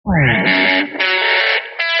Hey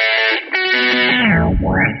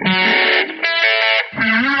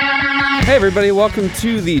everybody, welcome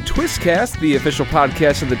to the Twistcast, the official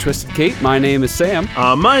podcast of the Twisted Kate. My name is Sam.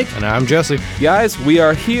 I'm Mike. And I'm Jesse. Guys, we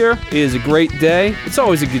are here. It is a great day. It's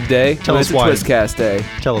always a good day. Tell us why. It's a Twistcast day.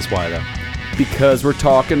 Tell us why, though. Because we're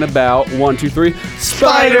talking about, 1, 2, 3,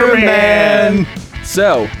 Spider-Man!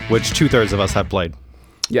 So, Which 2/3 of us have played.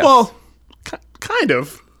 yes. Well, kind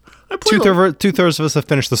of. I played Two-thirds of us have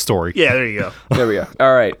finished the story. Yeah, there you go. There we go.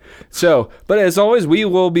 All right. So, but as always, we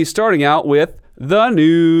will be starting out with the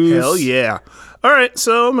news. Hell yeah. All right,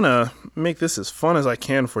 so I'm going to make this as fun as I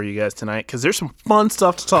can for you guys tonight because there's some fun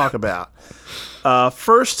stuff to talk about.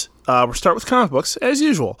 First, we'll start with comic books, as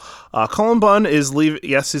usual. Cullen Bunn is leaving.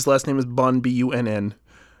 Yes, his last name is Bunn, B-U-N-N.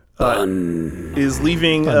 Is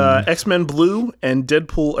leaving X-Men Blue and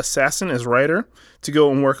Deadpool Assassin as writer to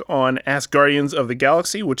go and work on Asgardians of the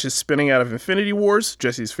Galaxy, which is spinning out of Infinity Wars,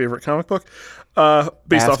 Jesse's favorite comic book,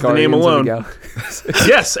 based off of the name alone.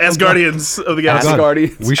 Yes, Asgardians of the Galaxy.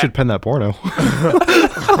 Asgardians. We should pen that porno.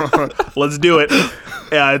 Let's do it.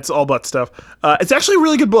 Yeah, it's all butt stuff. It's actually a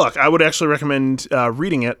really good book. I would actually recommend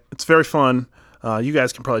reading it. It's very fun. You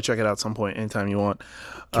guys can probably check it out at some point, anytime you want.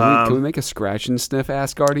 Can we make a scratch and sniff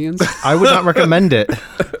Asgardians? I would not recommend it.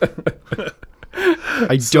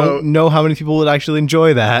 I don't know how many people would actually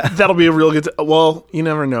enjoy that. That'll be a real good... Well, you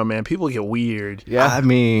never know, man. People get weird. Yeah. I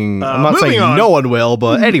mean, I'm not saying moving on. no one will,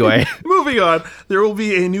 but anyway. Moving on, there will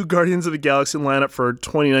be a new Guardians of the Galaxy lineup for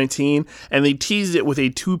 2019, and they teased it with a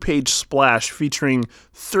 2-page splash featuring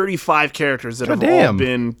 35 characters that have all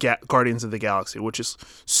been Guardians of the Galaxy, which is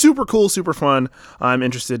super cool, super fun. I'm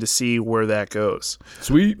interested to see where that goes.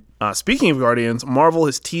 Sweet. Speaking of Guardians, Marvel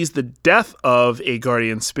has teased the death of a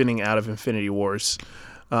Guardian spinning out of Infinity Wars,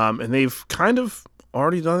 and they've kind of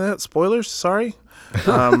already done that. Spoilers, sorry,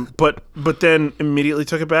 but then immediately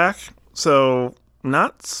took it back. So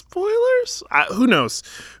not spoilers. Who knows?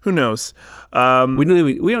 Who knows? We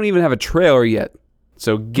don't even have a trailer yet.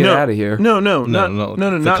 So get out of here. No, No,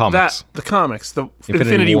 not comics. that. The comics, the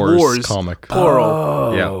Infinity Wars comic. plural.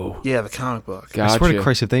 Oh. Yeah, the comic book. Gotcha. I swear to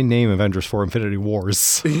Christ, if they name Avengers for Infinity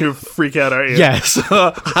Wars. You freak out, aren't you? Yes.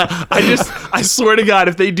 I swear to God,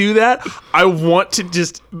 if they do that, I want to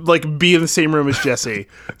just be in the same room as Jesse.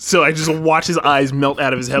 So I just watch his eyes melt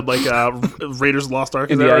out of his head like Raiders Lost Ark.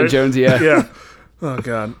 Is that Indiana right? Jones, yeah. Yeah. Oh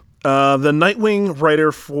God. The Nightwing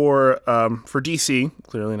writer for DC,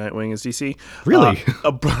 clearly Nightwing is DC. Really?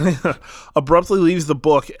 Abruptly leaves the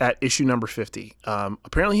book at issue number 50.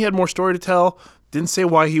 Apparently he had more story to tell. Didn't say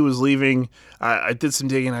why he was leaving. I did some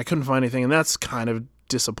digging. I couldn't find anything, and that's kind of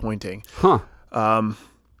disappointing. Huh.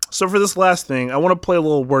 So for this last thing, I want to play a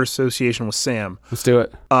little word association with Sam. Let's do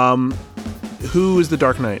it. Who is the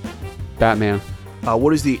Dark Knight? Batman.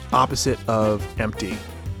 What is the opposite of empty?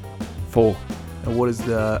 Full. And what is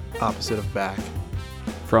the opposite of back?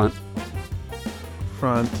 Front.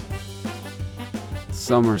 Front.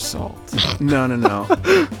 Somersault. No.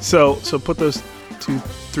 So put those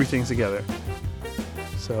 3 things together.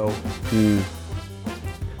 So.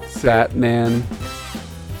 Batman.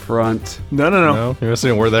 Front. No. No, you're missing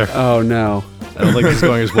a word there. Oh no. I don't think it's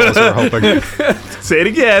going as well as we were hoping. Say it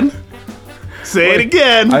again. Say it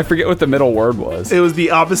again. I forget what the middle word was. It was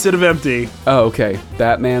the opposite of empty. Oh, okay.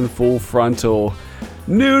 Batman full frontal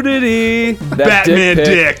nudity. That Batman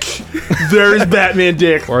dick. There's Batman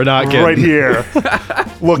dick. We're not kidding. Right here.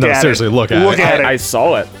 Look No, at it. seriously, look at it. Look at it. I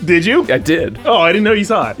saw it. Did you? I did. Oh, I didn't know you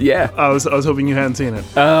saw it. Yeah. I was hoping you hadn't seen it.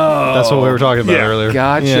 Oh. That's what we were talking about Yeah. earlier.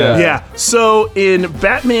 Gotcha. Yeah. So in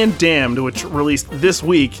Batman Damned, which released this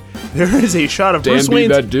week, there is a shot of Bruce Damn be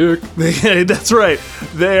Wayne's. that dick. That's right.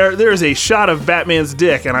 There is a shot of Batman's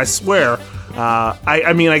dick, and I swear,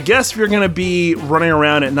 I mean, I guess if you're gonna be running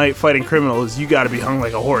around at night fighting criminals, you got to be hung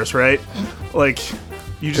like a horse, right? Like,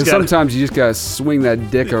 you just got. Sometimes you just gotta swing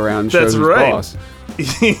that dick around and show That's who's right. boss.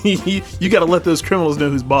 You got to let those criminals know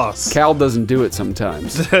who's boss. Cal doesn't do it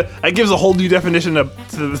sometimes. That gives a whole new definition to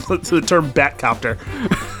the term Batcopter.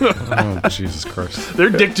 Oh, Jesus Christ. They're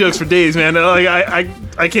dick jokes for days, man. Like I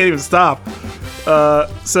can't even stop.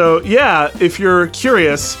 So yeah, if you're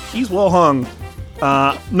curious, he's well hung.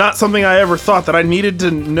 Not something I ever thought that I needed to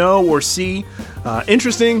know or see.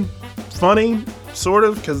 Interesting, funny, sort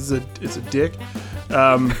of, because it's a dick.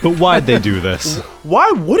 But why'd they do this? Why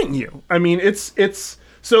wouldn't you? I mean, it's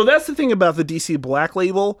so that's the thing about the DC Black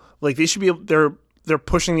Label. Like, they should be they're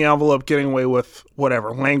pushing the envelope, getting away with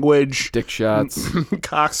whatever language, Dick shots.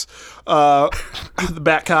 cocks, the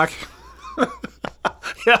bat cock.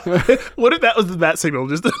 Yeah, what if that was the bat signal?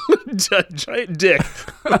 Just a giant dick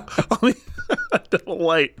on the double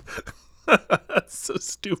light. That's so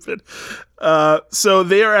stupid. So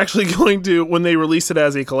they are actually going to, when they release it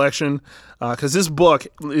as a collection, because this book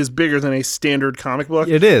is bigger than a standard comic book.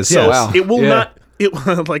 It is, So yes. Wow. it will Yeah. not.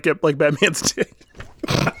 It like Batman's dick.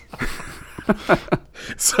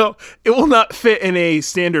 So it will not fit in a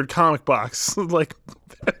standard comic box like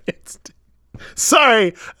Batman's dick.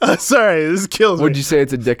 Sorry, this kills me. Would you say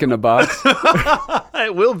it's a dick in a box?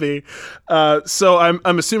 It will be. So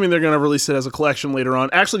I'm assuming they're going to release it as a collection later on.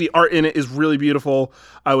 Actually, the art in it is really beautiful.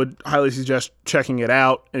 I would highly suggest checking it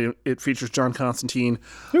out. It features John Constantine.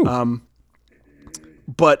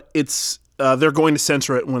 But it's they're going to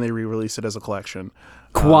censor it when they re-release it as a collection.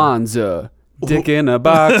 Kwanzaa. Dick in a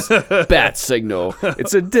box. Bat signal.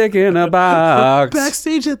 It's a dick in a box.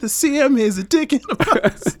 Backstage at the CMA's a dick in a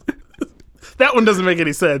box. That one doesn't make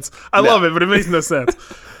any sense. I love it, but it makes no sense.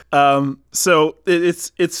 So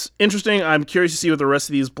it's interesting. I'm curious to see what the rest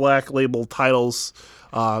of these Black Label titles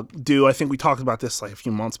do. I think we talked about this like a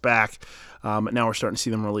few months back, but now we're starting to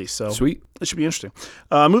see them release. So Sweet. It should be interesting.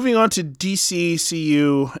 Moving on to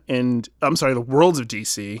DCCU and the Worlds of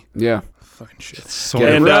DC. Yeah. Fucking shit. So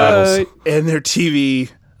Get many it titles. right. And their TV.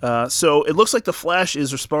 So it looks like The Flash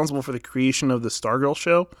is responsible for the creation of the Stargirl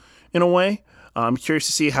show in a way. I'm curious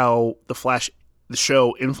to see how the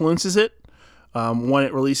show influences it when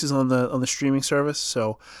it releases on the streaming service.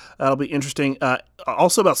 So that'll be interesting.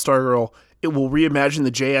 Also about Stargirl, it will reimagine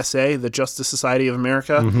the JSA, the Justice Society of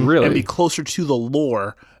America, Really? and be closer to the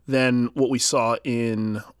lore than what we saw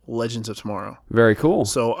in Legends of Tomorrow. Very cool.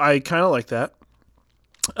 So I kind of like that.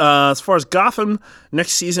 As far as Gotham,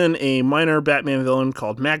 next season, a minor Batman villain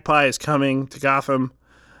called Magpie is coming to Gotham.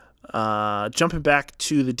 Jumping back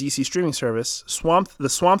to the DC streaming service, the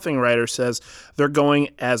Swamp Thing writer says they're going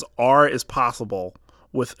as R as possible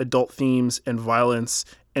with adult themes and violence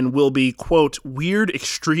and will be, quote, weird,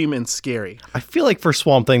 extreme, and scary. I feel like for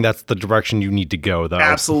Swamp Thing, that's the direction you need to go, though.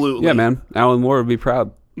 Absolutely. Yeah, man. Alan Moore would be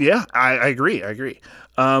proud. Yeah, I agree.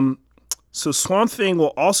 So Swamp Thing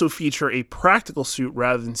will also feature a practical suit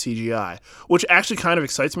rather than CGI, which actually kind of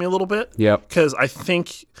excites me a little bit. Yep. Because I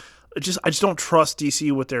think I just don't trust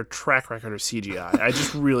DC with their track record of CGI. I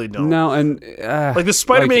just really don't. No, and Like the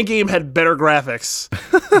Spider-Man game had better graphics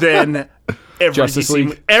than Justice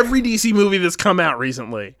League. every DC movie that's come out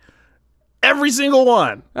recently. Every single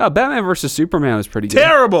one. Batman versus Superman was pretty good.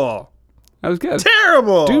 Terrible. That was good.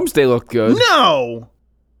 Terrible. Doomsday looked good. No.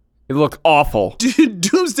 It looked awful. Dude,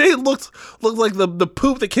 Doomsday looked like the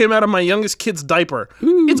poop that came out of my youngest kid's diaper.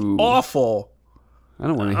 Ooh. It's awful. I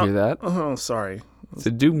don't want to hear that. Oh, sorry. It's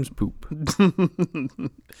a Doom's poop.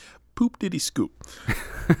 Poop diddy scoop.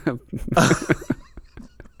 Damn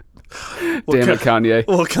it, Kanye.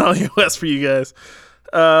 Little Kanye West for you guys.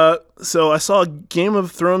 So I saw Game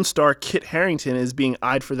of Thrones star Kit Harington is being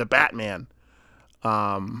eyed for the Batman. So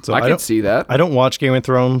I can don't- see that. I don't watch Game of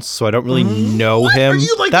Thrones, so I don't really know him. Are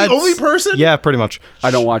you like That's- the only person? Yeah, pretty much.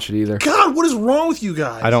 I don't watch it either. God, what is wrong with you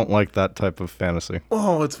guys? I don't like that type of fantasy.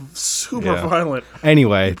 Oh, it's super Yeah. violent.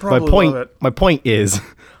 Anyway, probably love it. my point is,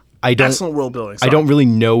 I don't Excellent world building. I don't really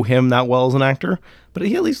know him that well as an actor, but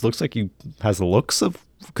he at least looks like he has the looks of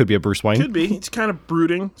could be a Bruce Wayne. Could be. He's kind of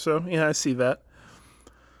brooding. So yeah, I see that.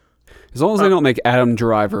 As long as they don't make Adam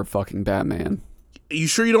Driver fucking Batman. You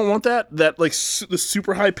sure you don't want that? That like the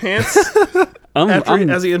super high pants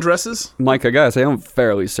as he undresses? Mike, I gotta say, I'm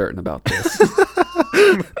fairly certain about this.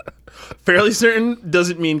 Fairly certain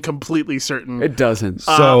doesn't mean completely certain. It doesn't.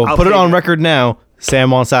 So I'll put it take on it. record now.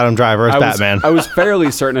 Sam wants Adam Driver as Batman. I was fairly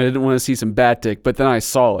certain I didn't want to see some bat dick, but then I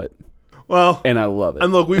saw it, Well, and I love it.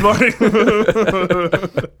 and look, we've already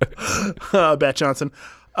Bat Johnson.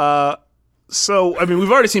 So I mean,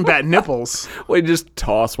 we've already seen Bat nipples. Wait, just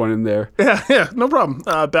toss one in there. Yeah, no problem.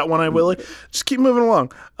 Bat One Eye Willie. Just keep moving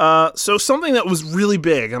along. So something that was really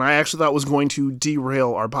big, and I actually thought was going to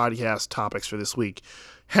derail our podcast topics for this week.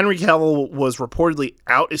 Henry Cavill was reportedly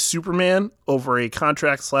out as Superman over a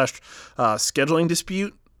contract / scheduling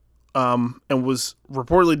dispute, and was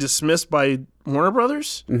reportedly dismissed by Warner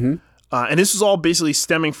Brothers. Mm-hmm. And this was all basically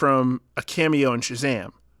stemming from a cameo in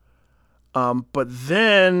Shazam. But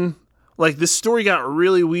then, like, this story got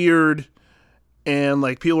really weird, and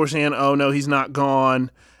like people were saying, "Oh no, he's not gone."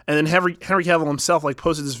 And then Henry Cavill himself like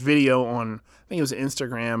posted this video on, I think it was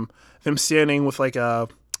Instagram, of him standing with like a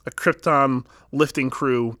Krypton lifting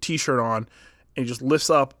crew T-shirt on, and he just lifts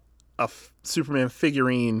up a Superman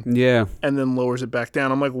figurine Yeah, and then lowers it back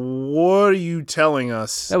down. I'm like, what are you telling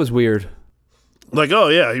us? that was weird. Like, oh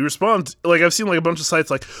yeah, he responds. Like I've seen like a bunch of sites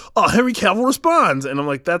like, oh, Henry Cavill responds, and I'm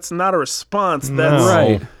like, that's not a response. That's No.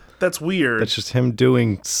 Right. That's weird. That's just him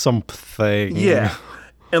doing something. Yeah.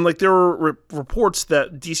 And like there were reports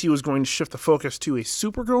that DC was going to shift the focus to a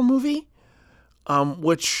Supergirl movie.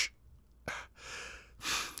 which...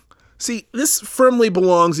 See, this firmly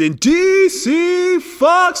belongs in DC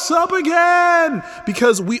fucks up again,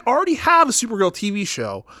 because we already have a Supergirl TV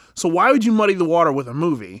show. So why would you muddy the water with a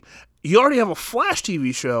movie? You already have a Flash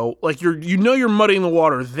TV show. Like, you're muddying the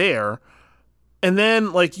water there, and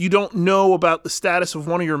then like you don't know about the status of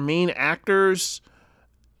one of your main actors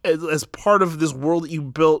as part of this world that you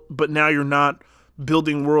built, but now you're not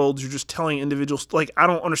building worlds, you're just telling individuals. Like, I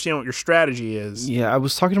don't understand what your strategy is. Yeah, I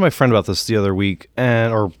was talking to my friend about this the other week,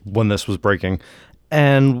 or when this was breaking,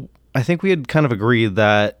 and I think we had kind of agreed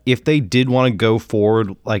that if they did want to go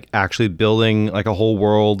forward, like actually building like a whole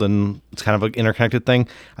world and it's kind of an interconnected thing,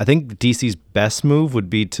 I think DC's best move would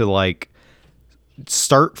be to like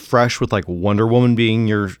start fresh with like Wonder Woman being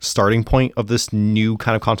your starting point of this new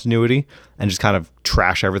kind of continuity and just kind of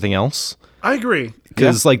trash everything else. I agree.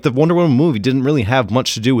 Because like the Wonder Woman movie didn't really have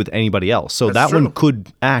much to do with anybody else. So That's that true. one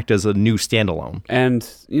could act as a new standalone. And,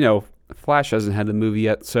 Flash hasn't had the movie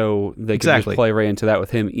yet, so they could Exactly. just play right into that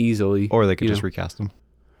with him easily. Or they could you just know. recast him.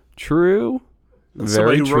 True. Somebody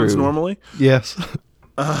Very who true. runs normally. Yes.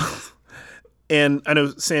 And I know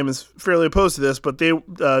Sam is fairly opposed to this, but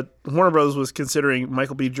Warner Bros. Was considering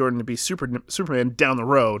Michael B. Jordan to be Superman down the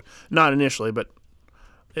road. Not initially, but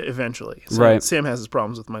eventually. So Right. Sam has his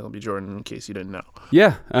problems with Michael B. Jordan, in case you didn't know.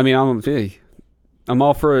 Yeah, I mean, I'm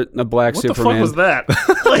all for a black What Superman. the fuck was that?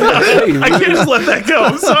 Like, I can't just let that go.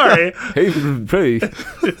 I'm sorry. Hey,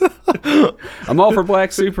 I'm all for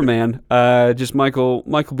black Superman. Just Michael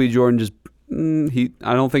B. Jordan.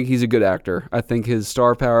 I don't think he's a good actor. I think his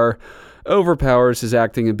star power overpowers his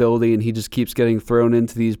acting ability, and he just keeps getting thrown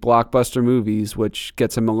into these blockbuster movies, which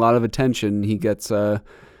gets him a lot of attention. He gets a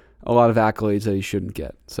lot of accolades that he shouldn't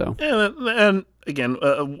get. So, And again,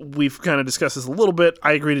 we've kind of discussed this a little bit.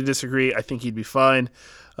 I agree to disagree. I think he'd be fine.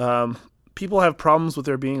 People have problems with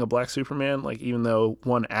there being a black Superman, like even though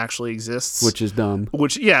one actually exists. which is dumb.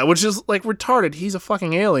 Which is like retarded. He's a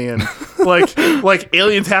fucking alien. like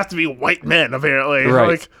aliens have to be white men, apparently. Right.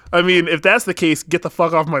 Like, I mean, if that's the case, get the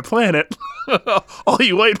fuck off my planet. All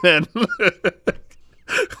you white men.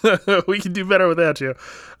 We can do better without you.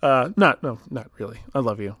 Not really. I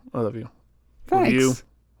love you. Thanks. You,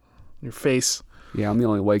 your face. Yeah, I'm the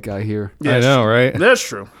only white guy here. I know, right? That's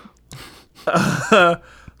true.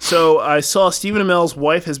 So I saw Stephen Amell's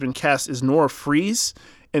wife has been cast as Nora Freeze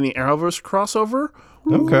in the Arrowverse crossover.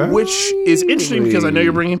 Okay. Which is interesting because I know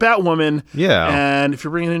you're bringing Batwoman. Yeah. And if you're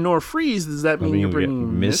bringing in Nora Freeze, does that mean you're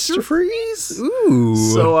bringing Mr. Freeze? Ooh.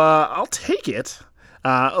 So I'll take it.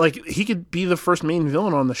 Like, he could be the first main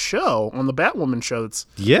villain on the show, on the Batwoman show. That's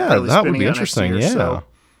Yeah, apparently that would spinning be out next interesting. year. Yeah. So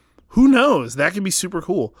who knows? That could be super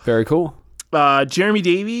cool. Very cool. Jeremy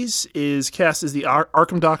Davies is cast as the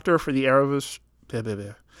Arkham Doctor for the Arrowverse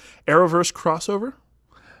crossover.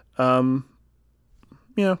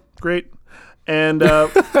 Yeah, great. And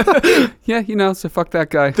Yeah, so fuck that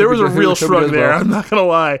guy. there was a real Hope he shrug does there. well. I'm not gonna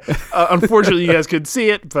lie. Unfortunately, you guys couldn't see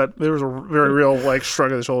it, but there was a very real like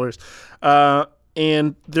shrug of the shoulders.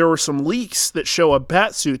 And there were some leaks that show a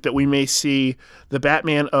bat suit that we may see the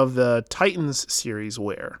Batman of the Titans series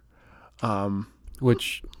wear.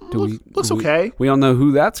 Which Looks okay. We don't know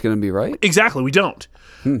who that's going to be, right? Exactly, we don't.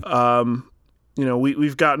 We've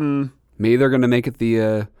gotten Maybe they're going to make it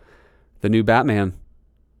the new Batman.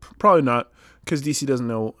 probably not because DC doesn't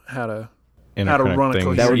know how to run a Interconnect cohesive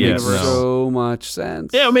things. That would make universe. no. so much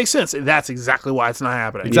sense. Yeah, it makes sense. That's exactly why it's not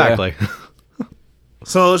happening. Exactly.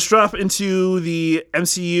 So let's drop into the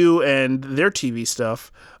MCU and their TV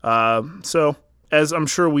stuff. So, as I'm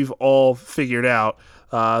sure we've all figured out,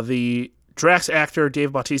 the Drax actor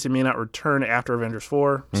Dave Bautista may not return after Avengers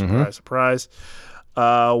 4. Surprise, surprise.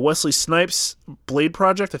 Wesley Snipes' Blade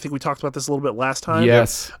Project, I think we talked about this a little bit last time.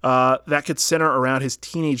 Yes. That could center around his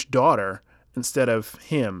teenage daughter instead of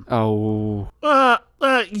him. Oh.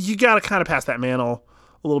 You got to kind of pass that mantle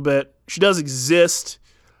a little bit. She does exist.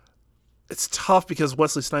 It's tough because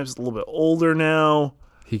Wesley Snipes is a little bit older now.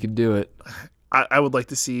 He could do it. I would like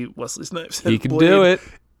to see Wesley Snipes. He could do it.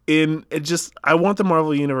 I want the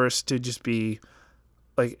Marvel Universe to just be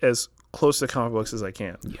like as close to comic books as I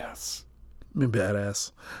can. Yes. Be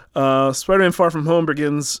badass. Spider-Man: Far From Home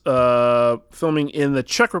begins filming in the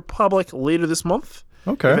Czech Republic later this month.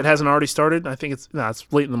 Okay. If it hasn't already started, I think it's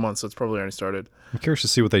late in the month, so it's probably already started. I'm curious to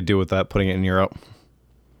see what they do with that, putting it in Europe.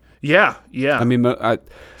 Yeah. I mean,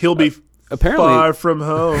 He'll be apparently, far from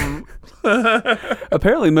home.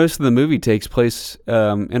 apparently most of the movie takes place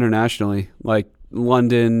internationally, like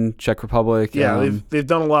London, Czech Republic. Yeah, they've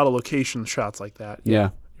done a lot of location shots like that. Yeah.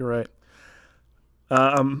 You're right.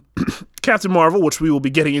 Captain Marvel, which we will be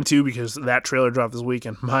getting into because that trailer dropped this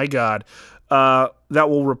weekend. My God. that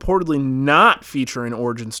will reportedly not feature an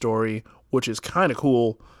origin story, which is kind of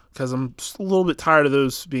cool because I'm just a little bit tired of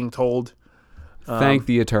those being told. Thank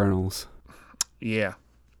the Eternals. Yeah.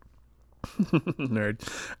 Nerd.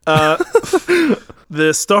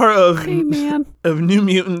 The star of New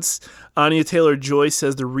Mutants, Anya Taylor-Joy,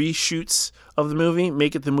 says the reshoots of the movie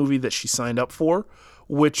make it the movie that she signed up for,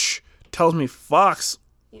 which tells me Fox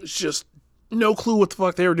was just no clue what the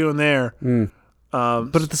fuck they were doing there.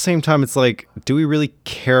 But at the same time, it's like, do we really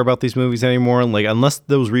care about these movies anymore? And like, unless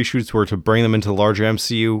those reshoots were to bring them into the larger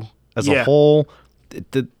MCU as a whole,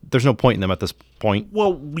 there's no point in them at this point.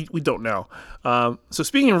 Well, we don't know. So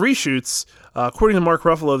speaking of reshoots, according to Mark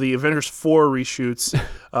Ruffalo, the Avengers 4 reshoots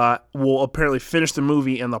will apparently finish the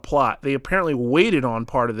movie and the plot. They apparently waited on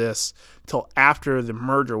part of this till after the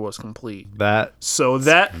merger was complete. That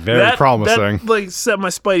Very promising. That like set my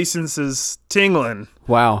spidey senses tingling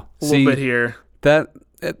Wow. a little bit here. That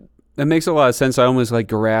makes a lot of sense. I almost like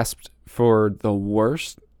grasped for the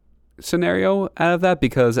worst scenario out of that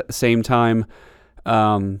because at the same time,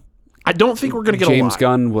 I don't think we're going to get James a lot.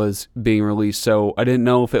 Gunn was being released, so I didn't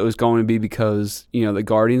know if it was going to be because the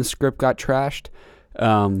Guardians script got trashed.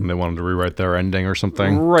 And they wanted to rewrite their ending or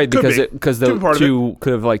something. Right, Could because be. the two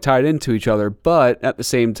could have like tied into each other, but at the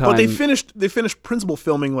same time, But they finished principal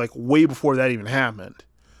filming like way before that even happened.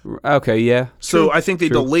 Okay, yeah. So True, I think they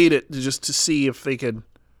true. delayed it just to see if they could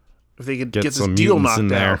get this some deal mutants knocked in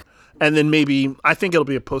there. down, and then maybe I think it'll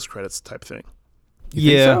be a post credits type thing.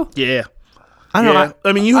 Yeah. so? Yeah, I don't know. yeah.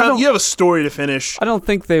 I mean, you have a story to finish. I don't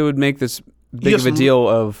think they would make this big of a deal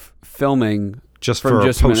of filming Just from for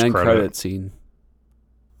just a an end post-credit. credit scene.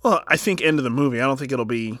 Well, I think end of the movie. I don't think it'll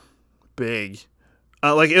be big.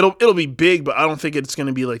 Like it'll be big, but I don't think it's going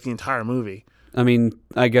to be like the entire movie. I mean,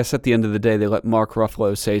 I guess at the end of the day, they let Mark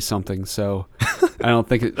Ruffalo say something, so I don't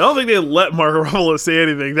think it. I don't think they let Mark Ruffalo say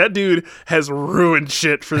anything. That dude has ruined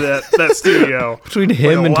shit for that studio. Between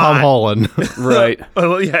him and Tom lot. Holland. Right.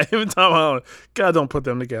 Well, yeah, him and Tom Holland. God, don't put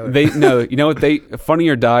them together. You know what? Funny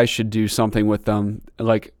or Die should do something with them,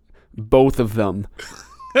 like both of them,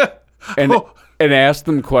 and ask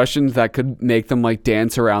them questions that could make them like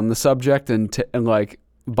dance around the subject and like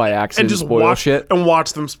by accident and just spoil watch shit. and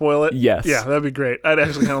watch them spoil it. Yes. Yeah, that'd be great. I'd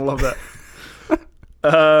actually kind of love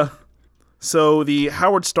that. So the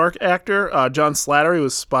Howard Stark actor, John Slattery,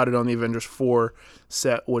 was spotted on the Avengers 4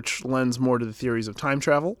 set, which lends more to the theories of time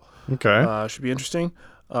travel. Okay. Should be interesting.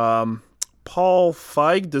 Paul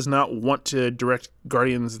Feig does not want to direct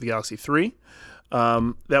Guardians of the Galaxy 3.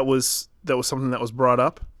 That was something that was brought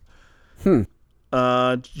up. Jeremy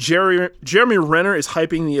Renner is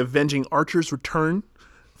hyping the Avenging Archer's return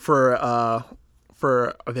for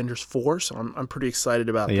Avengers 4, so I'm pretty excited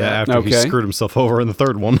about that. After he screwed himself over in the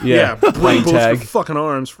third one. Yeah, break playing both tag. the fucking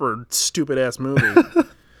arms for a stupid ass movie.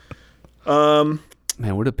 Man,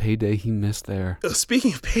 what a payday he missed there.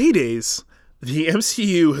 Speaking of paydays, the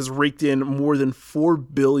MCU has raked in more than $4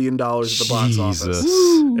 billion at the box office.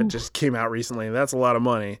 It just came out recently, and that's a lot of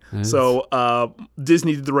money. So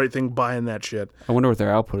Disney did the right thing buying that shit. I wonder what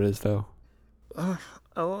their output is, though.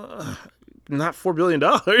 Not $4 billion.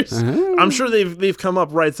 I'm sure they've come up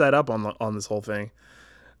right side up on this whole thing.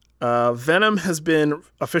 Venom has been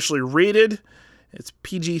officially rated. It's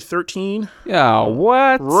PG-13. Yeah,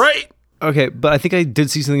 what? Right. Okay, but I think I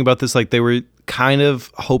did see something about this. Like they were kind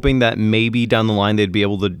of hoping that maybe down the line they'd be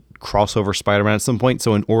able to cross over Spider-Man at some point.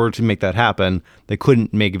 So in order to make that happen, they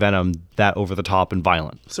couldn't make Venom that over the top and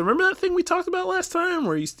violent. So remember that thing we talked about last time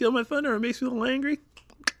where you steal my thunder and it makes me a little angry?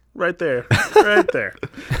 Right there. Right there.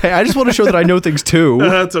 Hey, I just want to show that I know things too.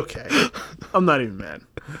 That's okay. I'm not even mad.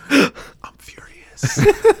 I'm furious.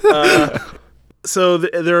 So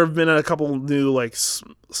there have been a couple new like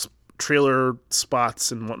trailer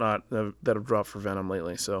spots and whatnot that have dropped for Venom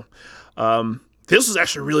lately. So this was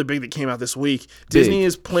actually really big that came out this week. Disney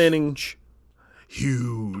is planning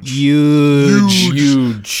huge.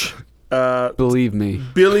 Believe me.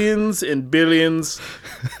 Billions and billions.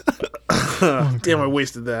 Damn, I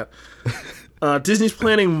wasted that. Disney's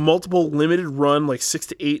planning multiple limited run, like 6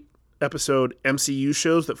 to 8 episode MCU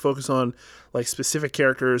shows that focus on like specific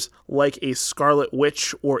characters like a Scarlet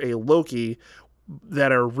Witch or a Loki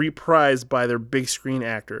that are reprised by their big screen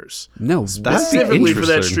actors. No, Specifically for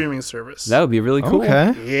that interesting. streaming service. that would be really cool.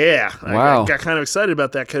 Okay. Yeah. Wow. I got kind of excited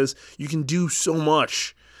about that because you can do so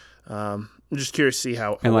much. I'm just curious to see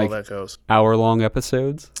how well like- that goes. Hour-long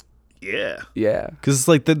episodes. Yeah. Yeah. Because it's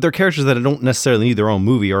like they're characters that don't necessarily need their own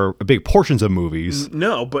movie or big portions of movies.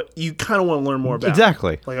 No, but you kind of want to learn more about it.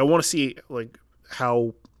 Exactly. Like I want to see like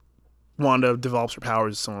how Wanda develops her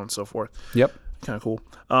powers, so on and so forth. Yep. Kind of cool.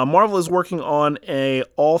 Marvel is working on a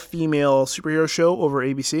all-female superhero show over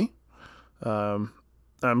ABC.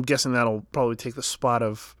 I'm guessing that'll probably take the spot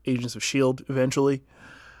of Agents of S.H.I.E.L.D. eventually.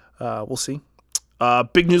 We'll see.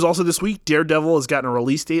 Big news also this week, Daredevil has gotten a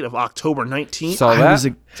release date of October 19th. Saw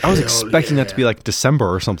that. I was expecting that to be like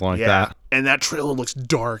December or something like that. And that trailer looks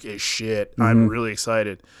dark as shit. I'm really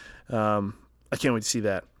excited. I can't wait to see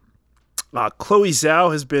that. Chloe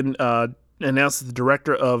Zhao has been announced as the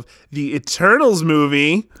director of the Eternals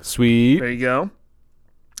movie. Sweet. There you go.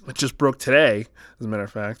 It just broke today, as a matter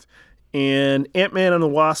of fact. And Ant-Man and the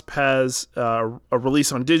Wasp has a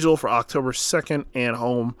release on digital for October 2nd and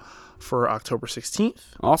home for October 16th.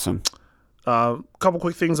 Awesome. Couple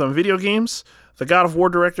quick things on video games. The God of War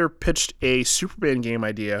director pitched a Superman game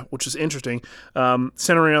idea, which is interesting,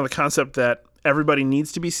 centering around the concept that everybody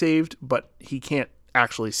needs to be saved, but he can't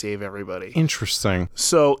actually save everybody. Interesting.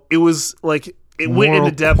 So it was like, it went Moral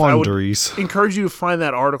into depth. quandaries. I would encourage you to find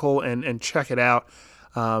that article and check it out.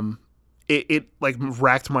 It like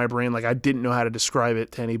racked my brain. Like I didn't know how to describe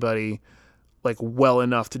it to anybody like well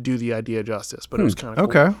enough to do the idea justice, but it was kind of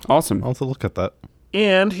cool. Okay. Awesome. I'll have to look at that.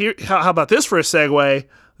 And here, how about this for a segue?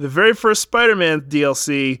 The very first Spider-Man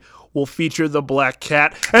DLC will feature the Black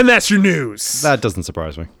Cat, and that's your news. That doesn't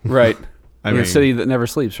surprise me. Right. I In mean, a city that never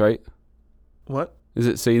sleeps, right? What? Is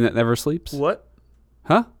it City That Never Sleeps? What?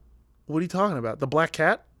 Huh? What are you talking about? The Black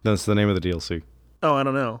Cat? that's the name of the DLC. Oh, I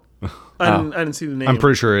don't know. I didn't see the name. I'm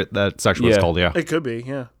pretty sure that's actually what Yeah. it's called, yeah. It could be,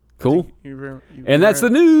 yeah. Cool. You And that's the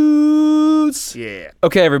news. Yeah.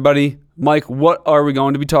 Okay, everybody. Mike, what are we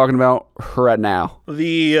going to be talking about right now?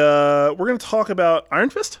 We're going to talk about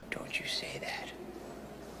Iron Fist. Don't you say that.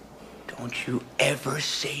 Don't you ever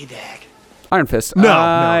say that. Iron Fist. No,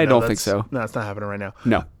 I don't think that's- so. No, it's not happening right now.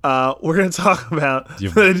 No. We're going to talk about. You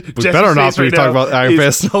Jesse's better not face be right talking now about Iron is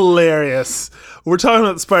Fist. Hilarious. We're talking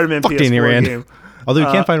about the Spider-Man Fuck PS4 Danny Rand. game. Although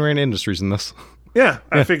you can't find Rand Industries in this. Yeah,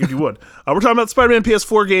 I figured you would. We're talking about the Spider-Man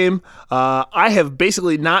PS4 game. I have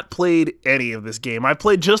basically not played any of this game. I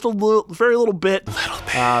played just very little bit.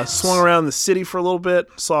 Swung around the city for a little bit.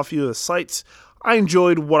 Saw a few of the sights. I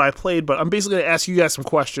enjoyed what I played, but I'm basically going to ask you guys some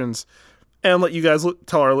questions and let you guys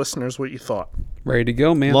tell our listeners what you thought. Ready to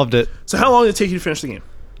go, man. Loved it. So how long did it take you to finish the game?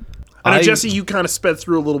 I know, I- Jesse, you kind of sped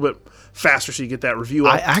through a little bit faster so you get that review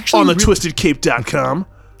I up actually on the re- twistedcape.com.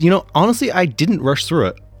 You know, honestly, I didn't rush through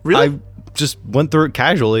it. Really? I just went through it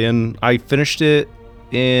casually, and I finished it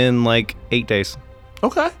in like 8 days.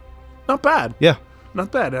 Okay. Not bad. Yeah.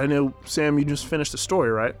 Not bad. I know, Sam, you just finished the story,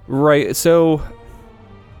 right? Right. So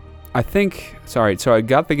I think, sorry, so I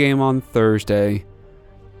got the game on Thursday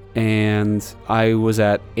and I was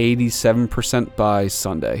at 87% by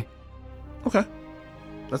Sunday. Okay.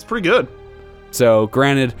 That's pretty good. So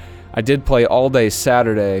granted, I did play all day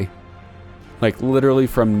Saturday, like literally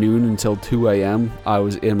from noon until 2 a.m. I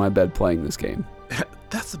was in my bed playing this game.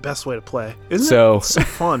 That's the best way to play, isn't So- it? It's so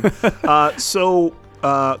fun.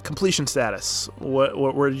 Completion status.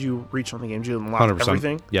 Where did you reach on the game? Did you unlock 100%.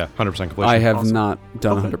 everything? Yeah, 100% completion. I have Awesome. not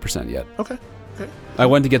done Okay. 100% yet. Okay. I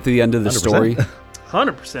went to get to the end of the 100%. story.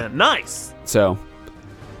 100%. Nice. So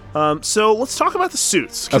So let's talk about the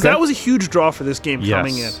suits, because Okay. that was a huge draw for this game Yes.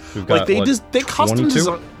 coming in. We've Like got, they what, just they custom 22?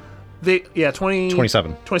 design. 27.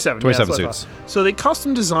 27. 27 27 that's what I suits. thought. So they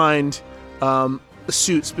custom designed a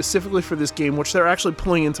suit specifically for this game, which they're actually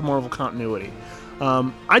pulling into Marvel continuity.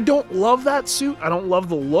 I don't love that suit. I don't love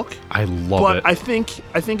the look. I love But it. I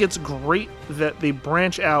think it's great that they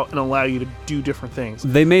branch out and allow you to do different things.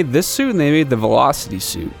 they made this suit and they made the Velocity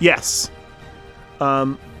suit. Yes.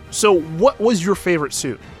 So what was your favorite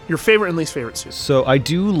suit? Your favorite and least favorite suit? So I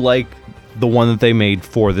do like the one that they made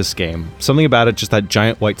for this game. Something about it, just that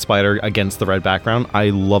giant white spider against the red background. I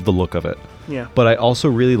love the look of it. Yeah. But I also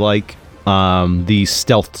really like the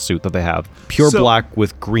stealth suit that they have. Pure So- black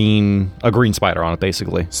with a green spider on it,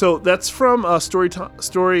 basically. So that's from a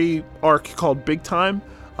story arc called Big Time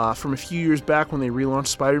from a few years back when they relaunched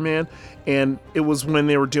Spider-Man, and it was when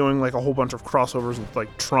they were doing like a whole bunch of crossovers with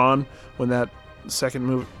like Tron when that second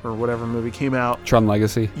movie or whatever movie came out. Tron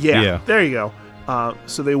Legacy. Yeah. There you go.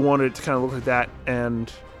 So they wanted it to kind of look like that,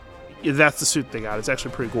 and that's the suit they got. It's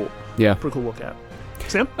actually pretty cool. Yeah. Pretty cool to look at.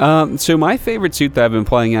 Sam? So my favorite suit that I've been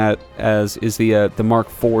playing is the Mark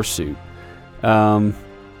IV suit,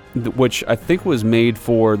 which I think was made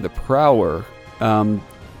for the Prowler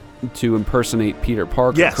to impersonate Peter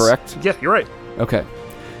Parker. Yes. Correct? Yeah, you're right. Okay.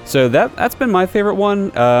 So that's been my favorite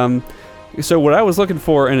one. So what I was looking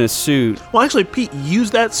for in a suit. Well, actually, Pete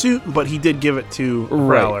used that suit, but he did give it to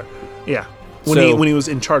Right. Prowler. Yeah. When he was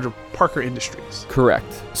in charge of Parker Industries.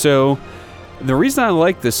 Correct. So the reason I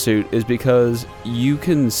like this suit is because you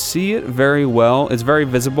can see it very well. It's very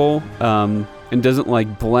visible and doesn't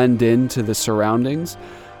like blend into the surroundings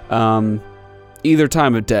either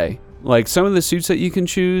time of day. Like some of the suits that you can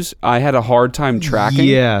choose, I had a hard time tracking.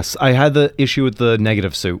 Yes, I had the issue with the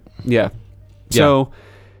negative suit. Yeah. So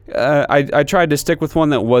I tried to stick with one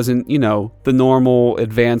that wasn't, the normal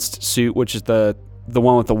advanced suit, which is the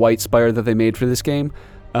one with the white spider that they made for this game.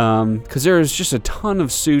 Because there's just a ton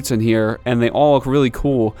of suits in here, and they all look really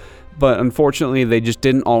cool. But unfortunately, they just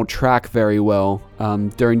didn't all track very well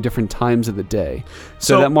during different times of the day.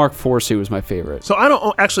 So that Mark IV suit was my favorite. So I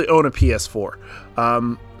don't actually own a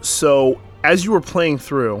PS4. So as you were playing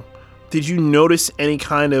through, did you notice any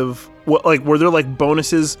kind of were there like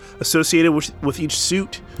bonuses associated with each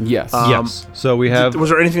suit? Yes. Yes. So we have. Was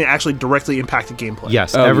there anything that actually directly impacted gameplay?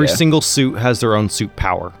 Yes. Oh, every yeah. single suit has their own suit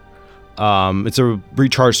power. It's a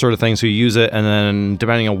recharge sort of thing, so you use it, and then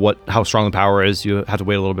depending on how strong the power is, you have to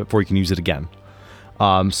wait a little bit before you can use it again.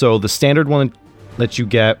 So the standard one that you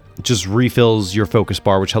get just refills your focus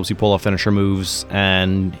bar, which helps you pull off finisher moves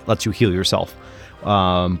and lets you heal yourself.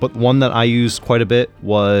 But one that I used quite a bit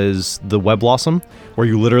was the Web Blossom, where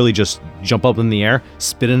you literally just jump up in the air,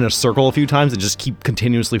 spin in a circle a few times, and just keep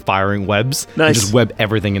continuously firing webs. Nice. And just web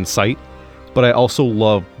everything in sight. But I also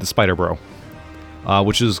love the Spider Bro,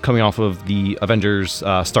 which is coming off of the Avengers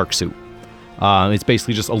Stark suit. It's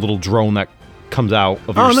basically just a little drone that comes out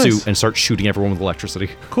of your nice. suit and starts shooting everyone with electricity.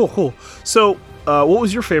 Cool. So what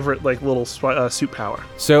was your favorite little suit power?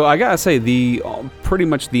 So I gotta say, pretty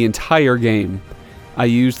much the entire game, I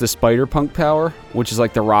used the Spider Punk power, which is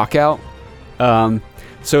like the rock out.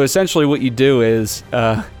 So essentially, what you do is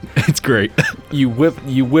It's great. you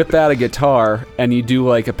whip out a guitar and you do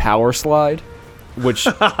like a power slide, which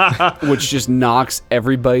just knocks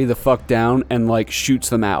everybody the fuck down and like shoots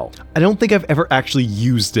them out. I don't think I've ever actually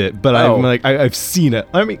used it, but Oh. I've seen it.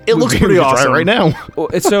 I mean, it looks pretty awesome. right now. Well,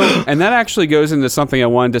 and that actually goes into something I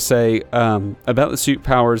wanted to say about the suit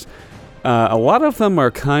powers. A lot of them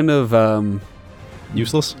are kind of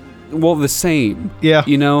Useless. the same. Yeah.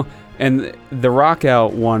 And the rock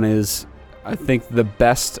out one is, I think, the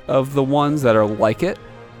best of the ones that are like it.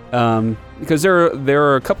 Because there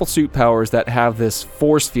are a couple suit powers that have this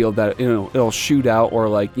force field that it'll shoot out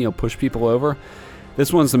or push people over.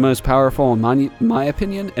 This one's the most powerful in my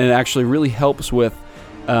opinion, and it actually really helps with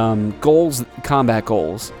combat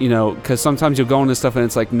goals. Because sometimes you'll go into stuff and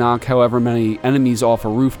it's like knock however many enemies off a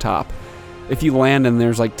rooftop. If you land and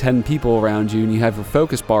there's like 10 people around you and you have your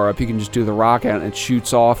focus bar up, you can just do the rock out and it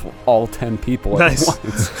shoots off all 10 people Nice. at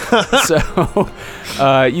once.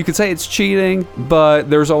 So you could say it's cheating, but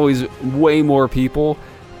there's always way more people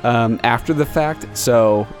after the fact,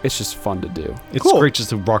 so it's just fun to do. It's Cool. great just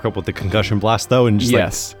to rock up with the concussion blast, though, and just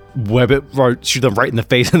Yes. web it, shoot them right in the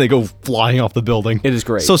face, and they go flying off the building. It is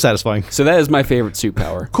great. So satisfying. So that is my favorite suit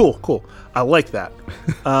power. Cool. I like that.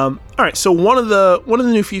 All right. So one of the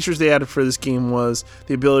new features they added for this game was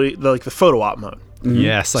the ability, the photo op mode.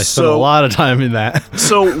 Yes, I spent So- a lot of time in that.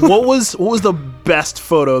 So what was the best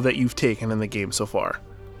photo that you've taken in the game so far?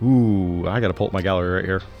 Ooh, I gotta pull up my gallery right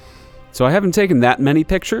here. So I haven't taken that many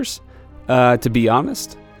pictures, to be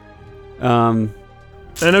honest.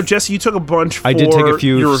 I know, Jesse, you took a bunch for I did take a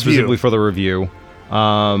few your specifically review. for the review.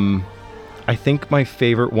 I think my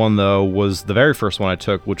favorite one, though, was the very first one I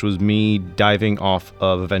took, which was me diving off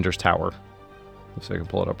of Avengers Tower. Let's see if I can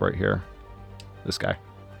pull it up right here. This guy.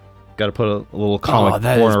 Got to put a little comic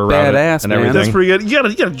that is corner around badass, it and man. everything. That's pretty good.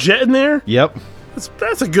 You got a jet in there. Yep,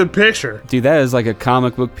 That's a good picture. Dude, that is like a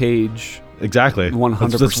comic book page. exactly.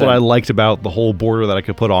 100%. That's what I liked about the whole border that I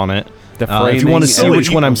could put on it. The If you want to framing. see Oh, which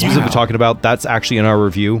one I'm wow. specifically talking about, that's actually in our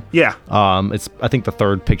review. Yeah. It's I think the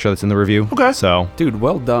third picture that's in the review. Okay. So, Dude,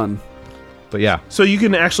 well done. but yeah. So you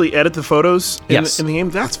can actually edit the photos Yes. in the game.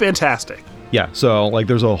 That's fantastic. Yeah, so like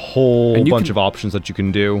there's a whole And you bunch can- of options that you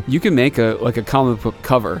can do. You can make a comic book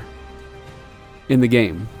cover in the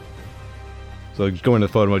game. So just going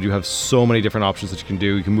into photo mode, you have so many different options that you can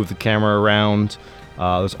do. You can move the camera around.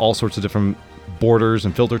 There's all sorts of different borders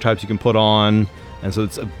and filter types you can put on, and so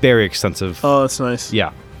it's a very extensive. Oh, that's nice.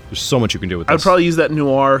 Yeah, there's so much you can do with I'd this. probably use that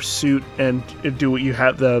noir suit and do what you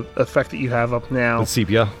have, the effect that you have up now. With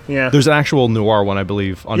sepia. Yeah. There's an actual noir one, I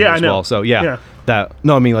believe, on Yeah, here I as know. well. So yeah, Yeah.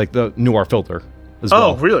 I mean like the noir filter as Oh,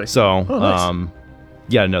 well. really? So Oh, nice.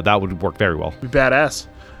 yeah, no, that would work very well. Be badass.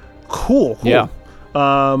 Cool. Yeah.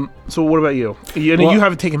 So what about you? You Well,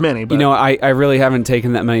 haven't taken many, but I really haven't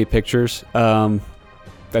taken that many pictures.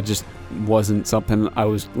 That just wasn't something I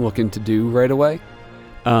was looking to do right away.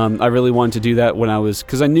 I really wanted to do that when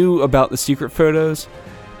because I knew about the secret photos,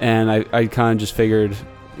 and I kind of just figured,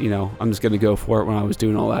 I'm just going to go for it when I was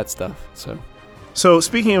doing all that stuff. So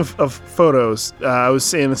speaking of photos, I was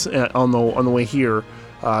saying this on the way here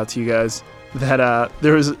to you guys that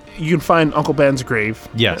you can find Uncle Ben's grave.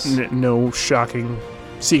 Yes. No shocking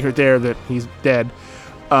secret there that he's dead.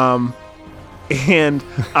 And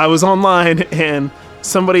I was online, and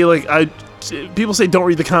somebody people say don't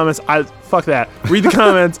read the comments. Fuck that. Read the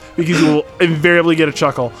comments because you will invariably get a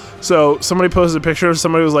chuckle. So somebody posted a picture of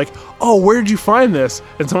somebody was like, "Oh, where did you find this?"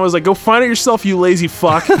 And someone was like, "Go find it yourself, you lazy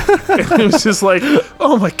fuck." And it was just like,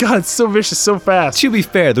 "Oh my god, it's so vicious, so fast." To be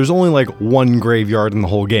fair, there's only like one graveyard in the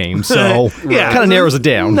whole game, so Yeah. kind of narrows it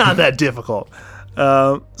down. Not that difficult.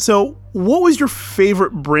 So what was your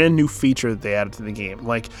favorite brand new feature that they added to the game?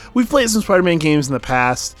 Like, we've played some Spider-Man games in the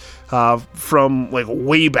past, from like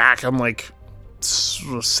way back on like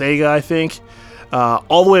Sega, I think,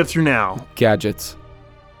 all the way up through now. Gadgets.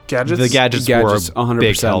 Gadgets? The gadgets were a 100%.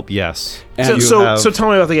 big help, yes. And So tell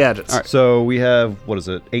me about the gadgets. All right. So we have, what is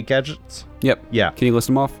it, 8 gadgets? Yep. Yeah. Can you list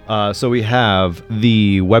them off? So we have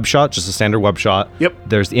the web shot, just a standard web shot. Yep.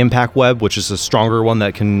 There's the impact web, which is a stronger one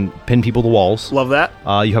that can pin people to walls. Love that.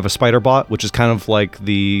 You have a spider bot, which is kind of like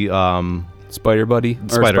the Spider Buddy or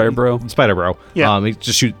Spider Bro. Spider Bro. Yeah. It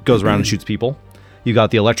just goes around and shoots people. You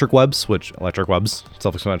got the electric webs,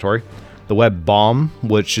 self-explanatory. The web bomb,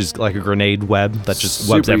 which is like a grenade web that just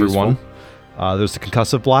webs Super everyone. There's the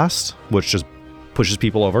concussive blast, which just pushes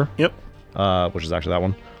people over. Yep. Which is actually that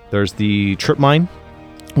one. There's the trip mine,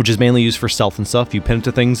 which is mainly used for stealth and stuff. You pin it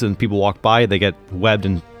to things and people walk by, they get webbed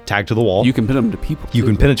and tagged to the wall. You can pin them to people. You too.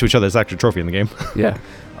 can pin it to each other. It's actually a trophy in the game. Yeah.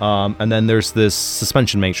 And then there's this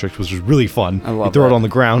suspension matrix, which is really fun. I love you throw that. it on the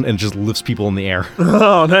ground and it just lifts people in the air.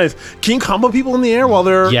 Oh, nice. Can you combo people in the air while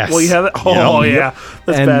they're Yes. while you have it? Oh, Yep. yeah.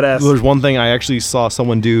 That's and badass. There's one thing I actually saw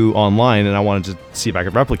someone do online, and I wanted to see if I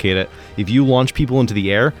could replicate it. If you launch people into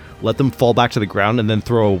the air, let them fall back to the ground, and then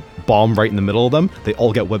throw a bomb right in the middle of them, they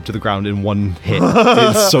all get webbed to the ground in one hit.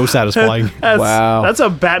 It's so satisfying. Wow. That's a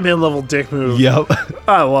Batman level dick move. Yep.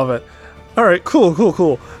 I love it. All right,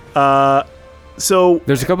 cool. So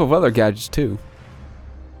There's a couple of other gadgets too.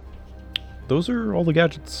 Those are all the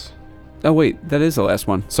gadgets. Oh wait, that is the last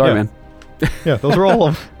one. Sorry, Yeah. man. Yeah, those are all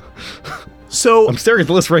of them. I'm staring at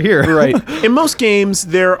the list right here. Right. in most games,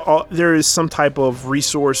 there is some type of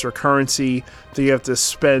resource or currency that you have to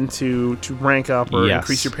spend to rank up or Yes.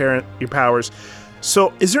 increase your powers.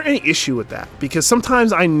 So, is there any issue with that? Because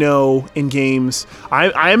sometimes I know in games,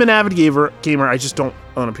 I am an avid gamer. I just don't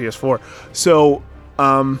own a PS4. So,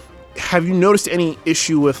 have you noticed any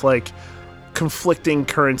issue with like conflicting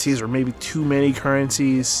currencies or maybe too many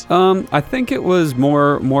currencies? I think it was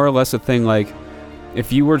more or less a thing like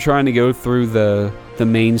if you were trying to go through the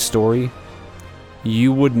main story,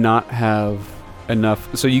 you would not have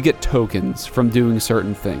enough. So you get tokens from doing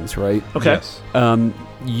certain things, right? Okay. Yes.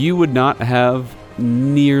 You would not have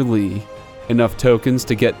nearly enough tokens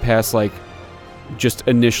to get past like just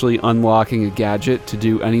initially unlocking a gadget to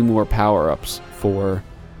do any more power-ups for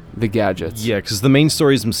the gadgets. Yeah, because the main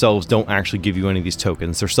stories themselves don't actually give you any of these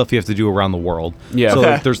tokens. There's stuff you have to do around the world. Yeah. So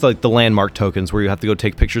Okay. like, there's like the landmark tokens where you have to go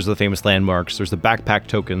take pictures of the famous landmarks. There's the backpack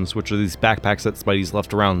tokens, which are these backpacks that Spidey's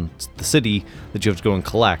left around the city that you have to go and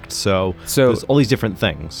collect. So there's all these different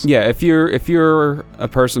things. Yeah, if you're a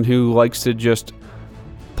person who likes to just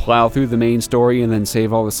plow through the main story and then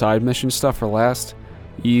save all the side mission stuff for last,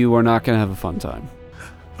 you are not going to have a fun time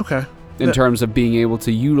Okay. in terms of being able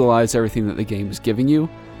to utilize everything that the game is giving you,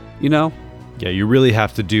 you know? Yeah, you really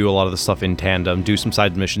have to do a lot of the stuff in tandem, do some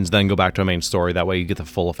side missions, then go back to a main story. That way you get the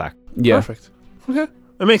full effect. Yeah. Perfect. Okay,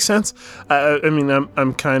 that makes sense. I mean,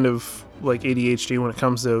 I'm kind of like ADHD when it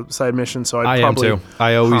comes to side missions, so I am probably too.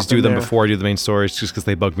 I always hop do in them there. before I do the main stories just because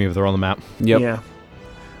they bug me if they're on the map. Yep.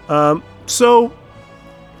 Yeah. So,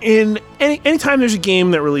 in anytime there's a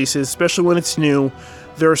game that releases, especially when it's new,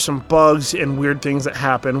 there are some bugs and weird things that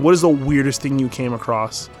happen. What is the weirdest thing you came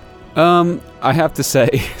across? I have to say,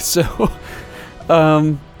 so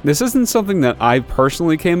this isn't something that I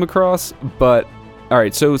personally came across, but all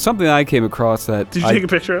right, so something I came across that Did you take a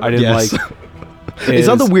picture of it? I didn't Yes. like. It's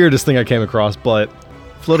not the is- weirdest thing I came across, but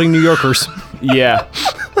floating New Yorkers. Yeah.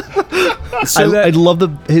 So I love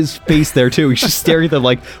his face there too. He's just staring at them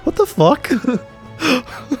like, what the fuck?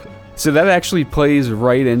 So that actually plays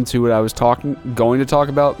right into what I was going to talk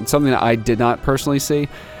about. It's something that I did not personally see,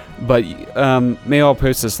 but maybe I'll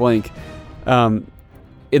post this link. In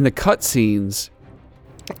the cutscenes,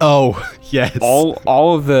 Oh, yes.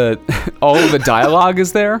 all of the dialogue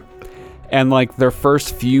is there, and like their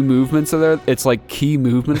first few movements are there. It's like key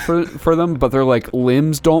movement for them, but their like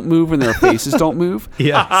limbs don't move and their faces don't move.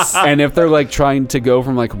 Yes. And if they're like trying to go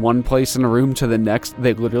from like one place in a room to the next,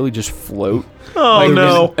 they literally just float. Oh Like,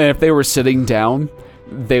 no! And if they were sitting down,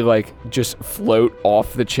 they like just float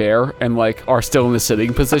off the chair and like are still in the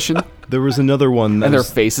sitting position, There was another one that and their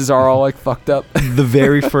was faces are all like fucked up. the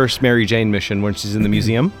very first Mary Jane mission when she's in the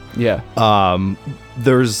museum. Yeah.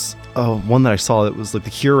 There's one that I saw that was like the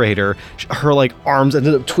curator. Her like arms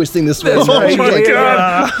ended up twisting this way. That's Oh right. my Yeah.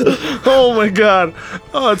 god! Oh my god!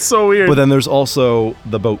 Oh, it's so weird. But then there's also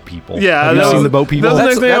the boat people. Yeah, have you that seen was- the boat people? that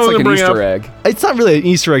was the That's, next thing I that's was like gonna an bring Easter up. egg. It's not really an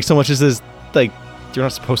Easter egg so much as this like you're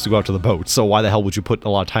not supposed to go out to the boat, so why the hell would you put a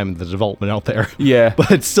lot of time in the development out there? Yeah. But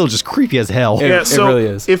it's still just creepy as hell. Yeah. It really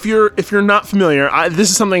is. If you're not familiar, this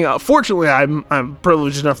is something. Fortunately, I'm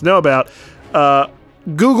privileged enough to know about.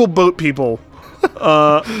 Google boat people,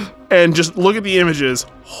 and just look at the images.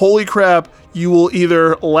 Holy crap! You will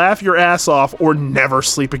either laugh your ass off or never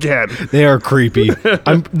sleep again. They are creepy.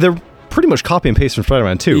 They're pretty much copy and paste from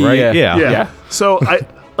Spider-Man 2, right? Yeah. Yeah. So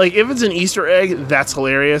like if it's an Easter egg, that's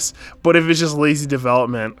hilarious. But if it's just lazy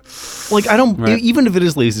development, Like I don't Right. even if it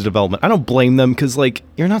is lazy development, I don't blame them because like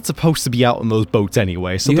you're not supposed to be out in those boats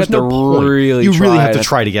anyway. So You there's have to no point. really You really try have to to-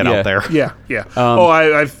 try to get yeah. out there. yeah.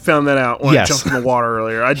 I found that out when Yes. I jumped in the water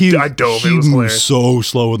earlier. I He dove. It he was moves hilarious. so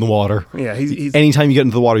slow in the water. Yeah, he's Anytime you get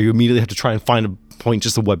into the water, you immediately have to try and find a point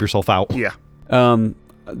just to web yourself out. yeah.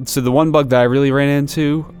 So the one bug that I really ran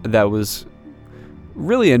into that was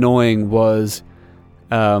really annoying was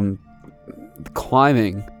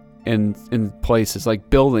climbing in places like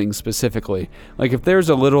buildings specifically. Like if there's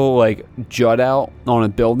a little like jut out on a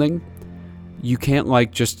building, you can't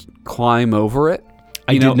like just climb over it.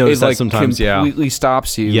 I did notice it that like sometimes, yeah. completely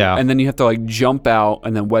stops you. Yeah. And then you have to like jump out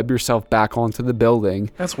and then web yourself back onto the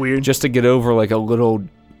building That's weird. just to get over like a little,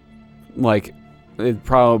 like it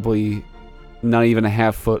probably not even a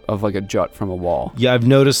half foot of like a jut from a wall. Yeah, I've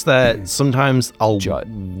noticed that sometimes I'll Jut.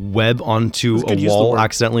 web onto That's a a good use of the wall word.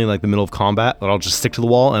 accidentally in like the middle of combat, but I'll just stick to the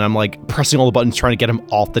wall and I'm like pressing all the buttons trying to get him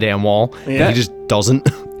off the damn wall. Yeah. And he just doesn't.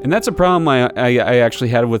 And that's a problem I actually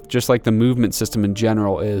had with just like the movement system in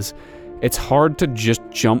general is it's hard to just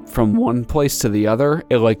jump from one place to the other.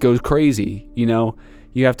 It like goes crazy, you know?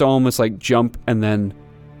 You have to almost like jump and then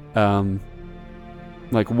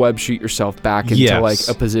like web shoot yourself back into Yes. like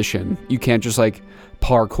a position. You can't just like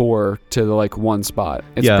parkour to like one spot.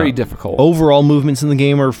 It's Yeah. pretty difficult. Overall movements in the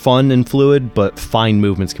game are fun and fluid, but fine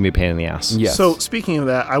movements can be a pain in the ass. Yes. So speaking of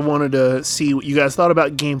that, I wanted to see what you guys thought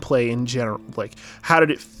about gameplay in general. Like, how did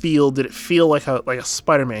it feel? Did it feel like a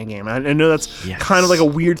Spider-Man game? I know that's Yes. kind of like a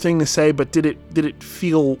weird thing to say, but did it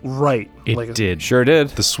feel right? It like did. Sure did.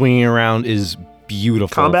 The swinging around is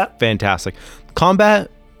beautiful. Combat? Fantastic.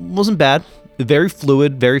 Combat wasn't bad. Very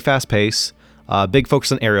fluid, very fast pace. Big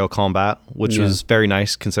focus on aerial combat, which Yeah. was very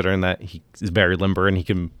nice considering that he is very limber and he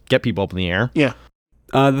can get people up in the air. Yeah.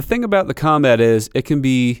 The thing about the combat is it can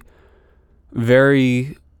be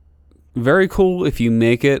very, very cool if you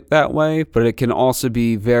make it that way, but it can also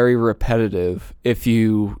be very repetitive if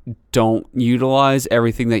you don't utilize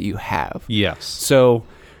everything that you have. Yes. So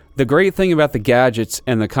the great thing about the gadgets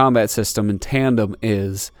and the combat system in tandem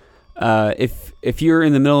is if you're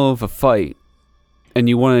in the middle of a fight and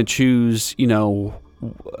you want to choose, I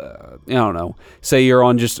don't know, say you're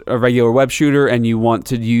on just a regular web shooter and you want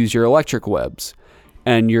to use your electric webs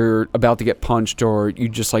and you're about to get punched or you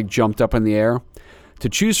just like jumped up in the air, to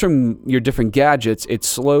choose from your different gadgets, it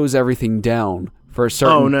slows everything down for a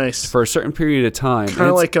certain nice. for a certain period of time. Kind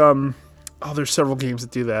of like there's several games that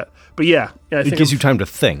do that. But yeah, I It think gives you time to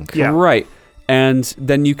think. Yeah. Right. And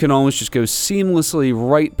then you can almost just go seamlessly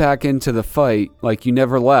right back into the fight like you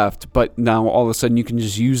never left, but now all of a sudden you can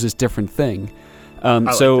just use this different thing.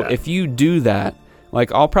 So like that. if you do that,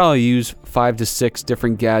 like I'll probably use 5 to 6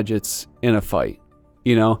 different gadgets in a fight,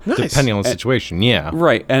 Nice. Depending on the situation, yeah.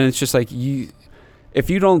 Right. And it's just like if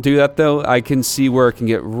you don't do that though, I can see where it can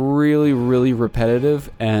get really, really repetitive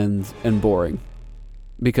and boring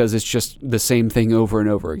because it's just the same thing over and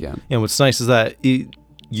over again. And what's nice is that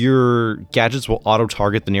your gadgets will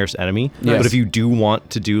auto-target the nearest enemy. Yes. But if you do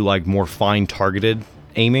want to do like more fine targeted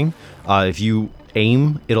aiming, if you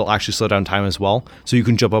aim, it'll actually slow down time as well. So you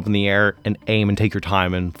can jump up in the air and aim and take your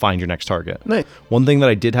time and find your next target. Nice. One thing that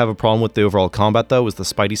I did have a problem with the overall combat though was the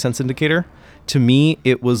Spidey Sense indicator. To me,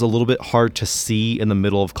 it was a little bit hard to see in the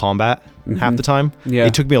middle of combat half the time. Yeah.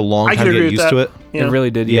 It took me a long I time can to agree get with used to that. it. Yeah. It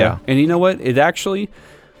really did, Yeah. yeah. And you know what? It actually,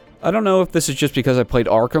 I don't know if this is just because I played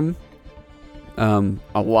Arkham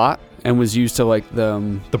a lot and was used to like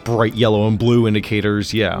the The bright yellow and blue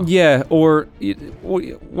indicators, yeah. yeah, or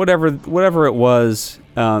whatever it was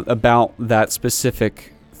about that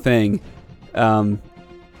specific thing,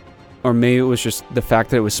 or maybe it was just the fact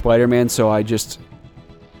that it was Spider-Man, so I just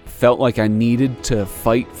felt like I needed to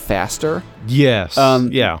fight faster. Yes. Um,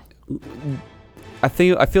 yeah. I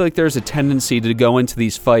feel like there's a tendency to go into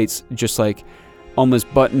these fights just like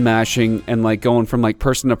almost button mashing and like going from like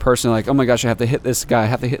person to person, like, oh my gosh, I have to hit this guy,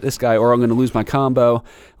 or I'm going to lose my combo.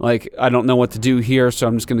 Like, I don't know what to do here, so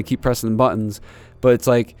I'm just going to keep pressing the buttons. But it's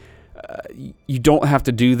like, you don't have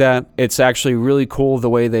to do that. It's actually really cool the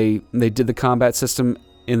way they did the combat system,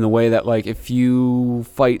 in the way that like if you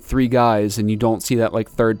fight 3 guys and you don't see that like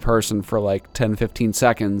third person for like 10-15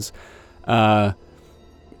 seconds,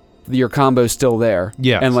 your combo's still there.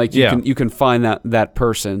 Yeah. And like you can find that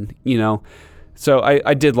person, you know. So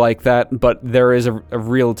I did like that, but there is a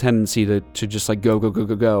real tendency to just like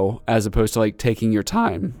go, as opposed to like taking your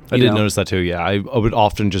time. I did notice that too, yeah. I would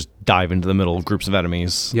often just dive into the middle of groups of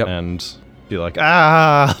enemies and be like,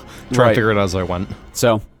 try to figure it out as I went.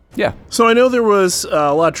 So, yeah. So I know there was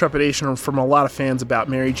a lot of trepidation from a lot of fans about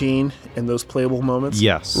Mary Jane and those playable moments.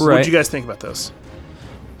 Yes. What did you guys think about those?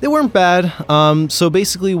 They weren't bad. So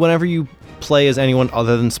basically, whenever you play as anyone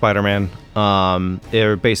other than Spider-Man,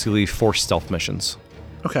 they're basically forced stealth missions.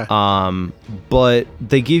 Okay. But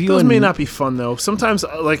they give you those may not be fun though. Sometimes,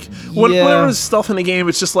 like whenever there's stealth in a game,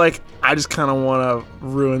 it's just like I just kind of want to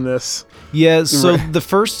ruin this. Yeah. So the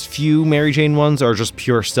first few Mary Jane ones are just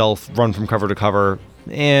pure stealth, run from cover to cover,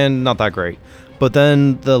 and not that great. But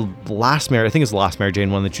then the last I think it's the last Mary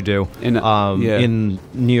Jane one that you do in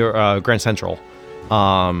New York, Grand Central.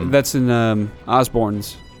 That's in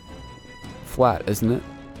Osborn's flat, isn't it?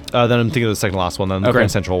 Then I'm thinking of the second last one, then the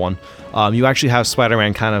Grand Central one. You actually have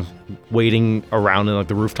Spider-Man kind of waiting around in like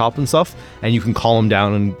the rooftop and stuff, and you can call him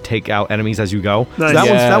down and take out enemies as you go. Nice. So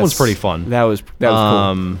that one's pretty fun. That was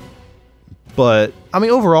cool. But I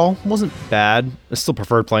mean, overall, it wasn't bad. I still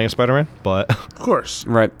preferred playing as Spider-Man, but of course,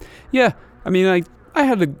 right? Yeah, I mean, I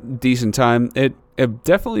had a decent time. It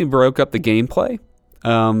definitely broke up the gameplay.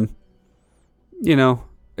 You know,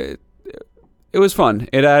 it was fun.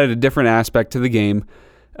 It added a different aspect to the game.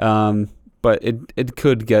 But it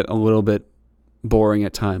could get a little bit boring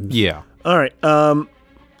at times. Yeah. All right.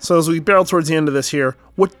 So as we barrel towards the end of this here,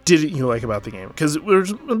 what didn't you like about the game? Because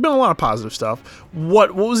there's been a lot of positive stuff.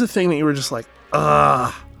 What was the thing that you were just like,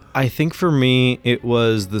 ugh? I think for me, it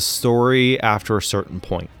was the story after a certain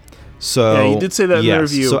point. So yeah, you did say that in the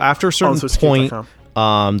review. So after a certain point,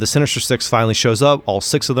 the Sinister Six finally shows up. All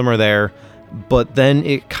 6 of them are there, but then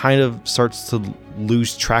it kind of starts to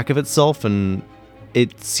lose track of itself, and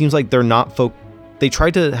it seems like they're not they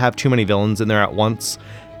tried to have too many villains in there at once,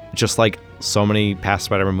 just like so many past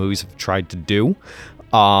Spider-Man movies have tried to do.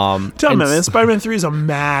 Tell me, man, Spider-Man 3 is a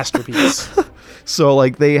masterpiece. So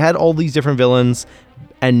like they had all these different villains,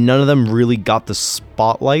 and none of them really got the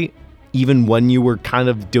spotlight, even when you were kind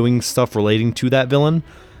of doing stuff relating to that villain.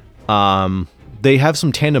 They have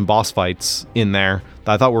some tandem boss fights in there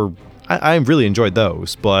that I thought I really enjoyed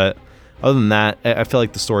those, but other than that, I feel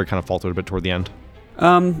like the story kind of faltered a bit toward the end.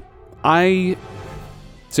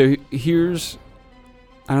 So here's,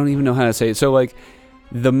 I don't even know how to say it. So like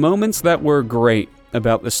the moments that were great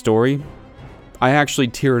about the story, I actually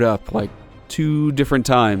teared up like 2 different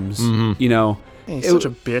times. You know, he's such a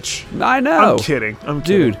bitch. I know. I'm kidding.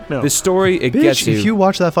 Dude, no. The story, it Bitch, gets you. if you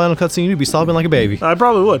watch that final cutscene, you'd be sobbing like a baby. I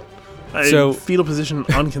probably would. So fetal position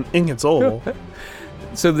inconsolable.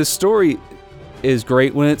 So the story is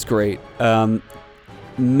great when it's great.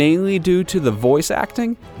 Mainly due to the voice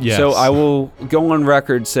acting. Yes. So I will go on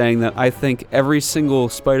record saying that I think every single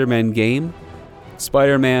Spider-Man game,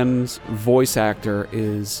 Spider-Man's voice actor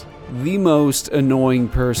is the most annoying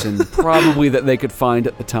person probably that they could find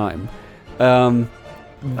at the time. I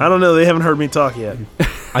don't know. They haven't heard me talk yet.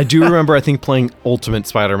 I do remember, I think, playing Ultimate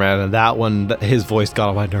Spider-Man, and that one, his voice got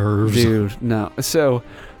on my nerves. Dude, no. So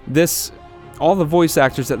all the voice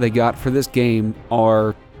actors that they got for this game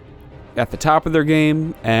are at the top of their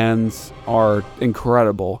game and are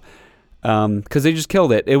incredible because they just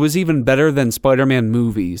killed it. It was even better than Spider-Man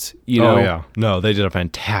movies, you know? Oh, yeah. No, they did a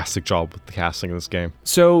fantastic job with the casting of this game.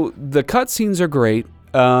 So the cutscenes are great.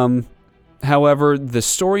 However, the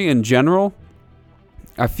story in general,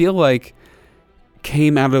 I feel like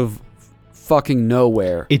came out of fucking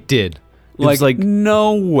nowhere. It did. It Like, was like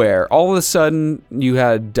nowhere. All of a sudden, you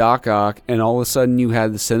had Doc Ock, and all of a sudden, you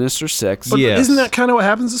had the Sinister Six. But Yes. isn't that kind of what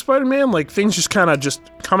happens to Spider-Man? Like, things just kind of just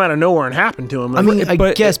come out of nowhere and happen to him. I mean, I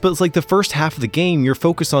but- guess, but it's like the first half of the game, you're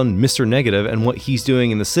focused on Mr. Negative and what he's doing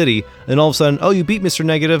in the city, and all of a sudden, oh, you beat Mr.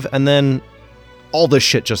 Negative, and then all this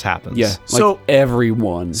shit just happens. Yeah, like So-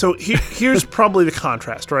 everyone. So here's probably the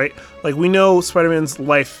contrast, right? Like, we know Spider-Man's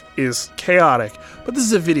life is chaotic, but this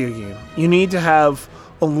is a video game. You need to have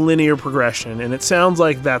a linear progression, and it sounds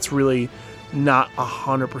like that's really not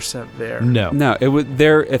 100% there. No. No, it was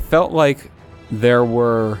there. It felt like there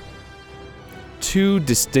were two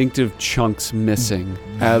distinctive chunks missing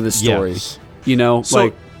out of the story. Yes. You know, So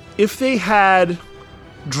like if they had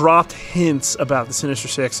dropped hints about the Sinister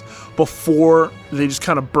Six before they just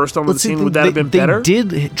kind of burst onto the scene, would that have been better? They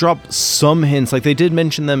did drop some hints. Like, they did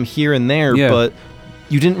mention them here and there, Yeah. but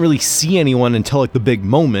you didn't really see anyone until, like, the big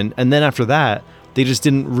moment. And then after that, they just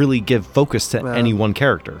didn't really give focus to any one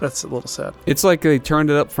character. That's a little sad. it's like they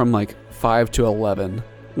turned it up from like 5 to 11,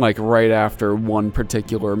 like right after one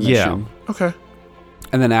particular mission. Okay.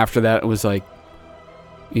 And then after that, it was like,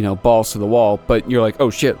 you know, balls to the wall. But you're like, oh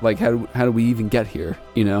shit! Like, how do we even get here?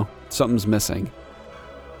 You know, something's missing.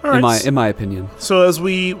 All right. In my opinion. So as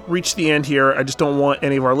we reach the end here, I just don't want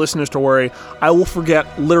any of our listeners to worry. I will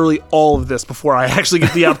forget literally all of this before I actually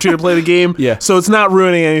get the opportunity to play the game. Yeah. So it's not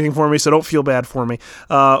ruining anything for me, so don't feel bad for me.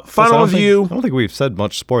 Also, Final I review. don't think we've said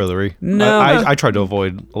much spoilery. No. I tried to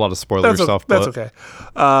avoid a lot of spoilery stuff. That's but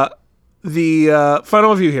okay. The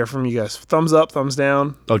final review here from you guys. Thumbs up, thumbs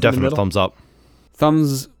down. Oh, in the definitely middle? thumbs up.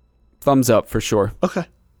 Thumbs up for sure. Okay.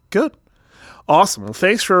 Good. Awesome. Well,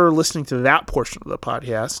 thanks for listening to that portion of the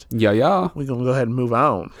podcast. Yeah. We're going to go ahead and move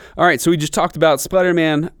on. All right, so we just talked about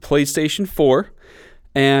Spider-Man PlayStation 4,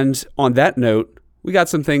 and on that note, we got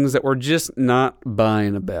some things that we're just not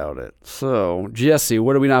buying about it. So, Jesse,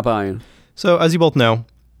 what are we not buying? So, as you both know,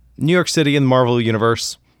 New York City in the Marvel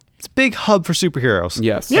Universe, it's a big hub for superheroes.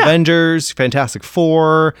 Yes. Yeah. Avengers, Fantastic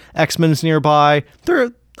Four, X-Men's nearby. There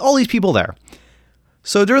are all these people there.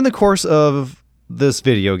 So during the course of this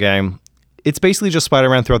video game, it's basically just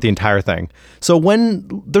Spider-Man throughout the entire thing. So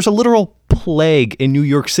when there's a literal plague in New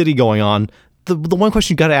York City going on, the one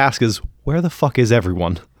question you got to ask is, where the fuck is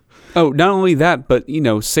everyone? Oh, not only that, but, you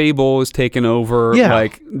know, Sable is taken over. Yeah.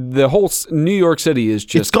 Like, the whole New York City is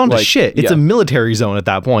just It's gone to like, shit. It's yeah. a military zone at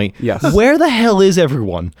that point. Yes. Where the hell is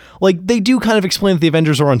everyone? Like, they do kind of explain that the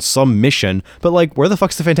Avengers are on some mission, but, like, where the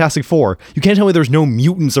fuck's the Fantastic Four? You can't tell me there's no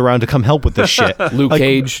mutants around to come help with this shit. Luke Like,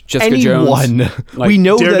 Cage, Jessica anyone. Jones. Like, we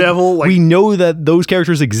know Daredevil, that like- we know that those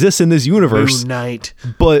characters exist in this universe, Moon Knight.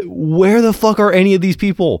 but where the fuck are any of these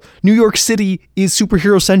people? New York City is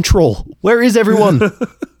superhero central. Where is everyone?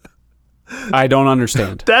 I don't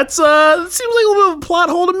understand. That's seems like a little bit of a plot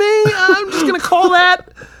hole to me. I'm just gonna call that.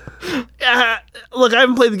 Look, I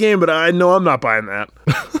haven't played the game, but I know I'm not buying that.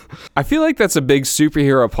 I feel like that's a big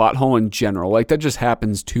superhero plot hole in general. Like, that just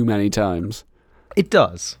happens too many times. It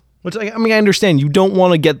does. Which, I mean, I understand you don't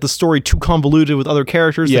want to get the story too convoluted with other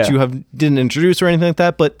characters Yeah. that you didn't introduce or anything like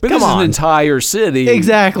that, but But come this is on. an entire city.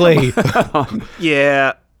 Exactly.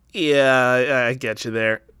 Yeah, I get you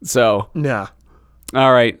there. So, Nah,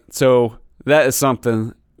 all right. So, that is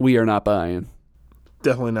something we are not buying.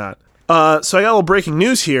 definitely not. So I got a little breaking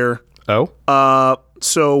news here. Oh?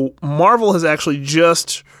 So Marvel has actually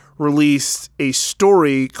just released a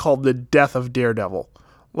story called The Death of Daredevil.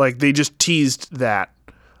 Like, they just teased that.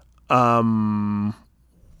 Whoa.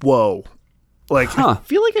 Like, I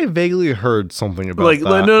feel like I vaguely heard something about like,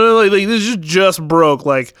 that. no, like this just broke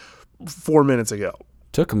like 4 minutes ago.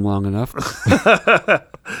 Took him long enough. What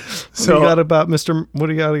do you got about what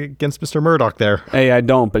do you got against Mr. Murdoch there? Hey, I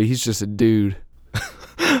don't, but he's just a dude.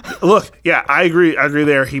 Look, yeah, I agree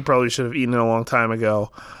there. He probably should have eaten it a long time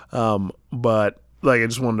ago. But like, I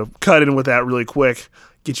just wanted to cut in with that really quick,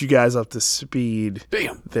 get you guys up to speed.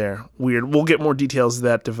 Damn. There. Weird. We'll get more details as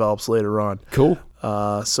that develops later on. Cool.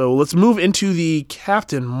 So let's move into the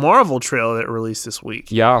Captain Marvel trailer that released this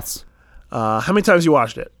week. Yes. How many times you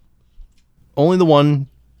watched it? Only the one,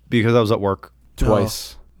 because I was at work.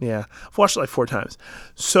 Twice. Yeah, I've watched it like 4 times.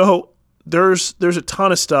 So there's a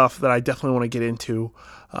ton of stuff that I definitely want to get into.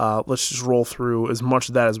 Let's just roll through as much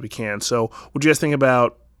of that as we can. So what do you guys think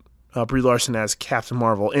about Brie Larson as Captain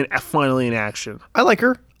Marvel and finally in action? I like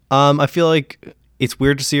her. I feel like it's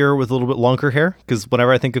weird to see her with a little bit longer hair, because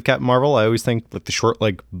whenever I think of Captain Marvel, I always think like the short,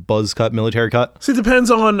 like buzz cut, military cut. So it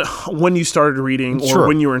depends on when you started reading or Sure.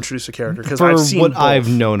 when you were introduced to the character. Because For I've seen what both. I've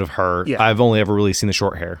known of her, Yeah. I've only ever really seen the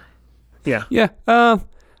short hair. Yeah. Yeah.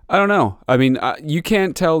 I don't know. I mean, you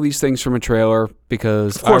can't tell these things from a trailer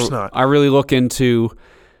because Of course not. I really look into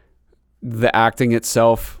the acting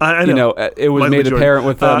itself. I know. You know, it was Michael made B. Jordan. apparent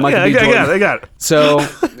with Michael yeah, B. Jordan. I got it. So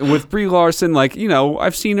with Brie Larson, like, you know,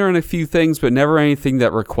 I've seen her in a few things, but never anything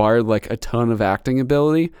that required like a ton of acting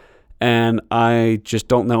ability. And I just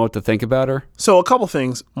don't know what to think about her. So a couple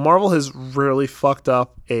things. Marvel has rarely fucked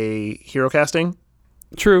up a hero casting.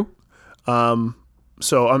 True.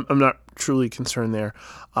 So I'm not truly concerned there.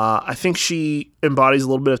 I think she embodies a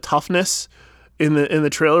little bit of toughness in the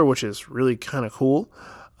trailer, which is really kind of cool.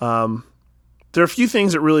 there are a few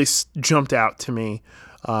things that really jumped out to me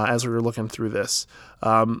as we were looking through this.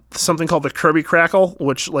 Something called the Kirby Crackle,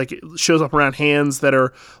 which like shows up around hands that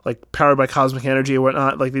are like powered by cosmic energy or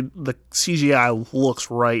whatnot. Like the CGI looks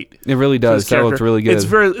right. It really does. That looks really good. It's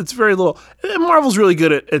very little. And Marvel's really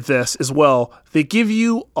good at this as well. They give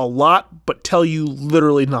you a lot but tell you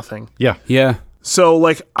literally nothing. Yeah. Yeah. So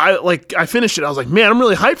I finished it. I was like, man, I'm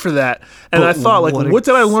really hyped for that. And I thought, like, what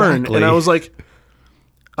did I learn? exactly? And I was like,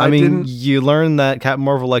 I mean, you learn that Captain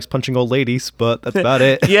Marvel likes punching old ladies, but that's about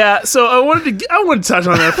it. yeah. So I wanted to touch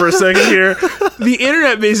on that for a second here. The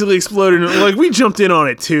internet basically exploded. Like we jumped in on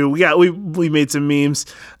it too. We made some memes,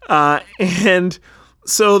 and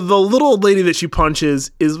so the little old lady that she punches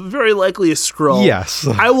is very likely a Skrull. Yes.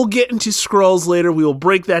 I will get into Skrulls later. We will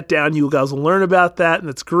break that down. You guys will learn about that, and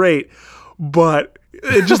that's great. But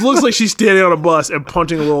it just looks like she's standing on a bus and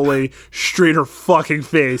punching a little lady straight her fucking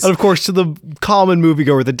face. And of course, to the common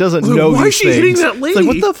moviegoer that doesn't know why these is she things, hitting that lady? it's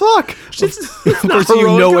like, what the fuck? It's Of course,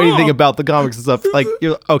 you know anything about the comics and stuff. Like,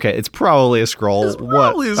 you're okay, it's probably a Skrull. It's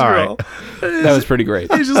probably a All right. Skrull. That was pretty great.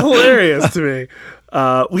 It's just hilarious to me.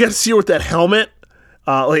 We got to see her with that helmet,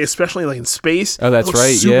 like especially like in space. Oh, that's It looks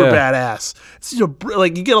right, Super yeah. badass. It's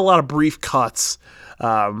like you get a lot of brief cuts.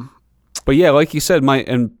 But yeah, like you said,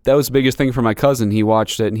 and that was the biggest thing for my cousin. He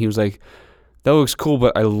watched it and he was like, that looks cool,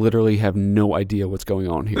 but I literally have no idea what's going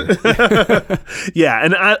on here. Yeah,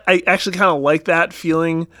 and I actually kind of like that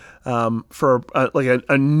feeling for like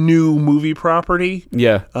a new movie property.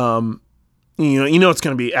 Yeah. You know it's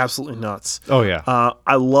going to be absolutely nuts. Oh, yeah.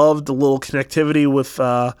 I loved the little connectivity with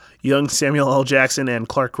young Samuel L. Jackson and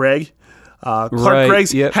Clark Gregg. Clark Right,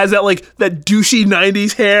 Gregg yep. has that like that douchey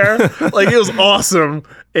 '90s hair, like it was awesome.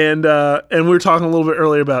 And we were talking a little bit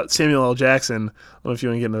earlier about Samuel L. Jackson. I don't know if you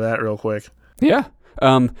want to get into that real quick. Yeah.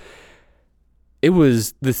 It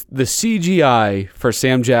was the CGI for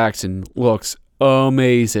Sam Jackson looks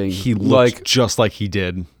amazing. He looks like just like he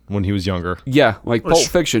did when he was younger. yeah, like Pulp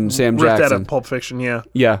Fiction Sam Ripped out Jackson. of Pulp Fiction, yeah.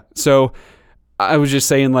 Yeah. So I was just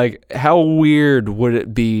saying, like, how weird would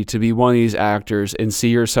it be to be one of these actors and see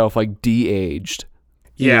yourself like de-aged?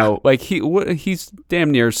 You Yeah. know, like he's damn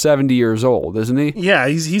near 70 years old, isn't he? Yeah,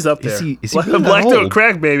 he's up there. Is he Black, really that Black Don't old?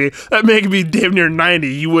 Crack, baby. That man could be damn near 90.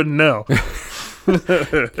 You wouldn't know.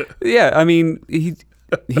 Yeah, I mean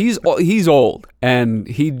he's old and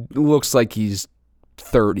he looks like he's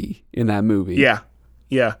 30 in that movie. Yeah,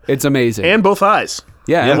 yeah. It's amazing. And both eyes.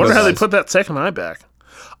 yeah, Yeah, I wonder both how they eyes. put that second eye back.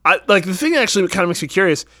 Like the thing that actually kind of makes me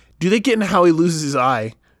curious. Do they get into how he loses his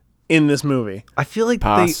eye in this movie? I feel like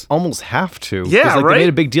Pass. they almost have to. 'Cause, Yeah, like, right? They made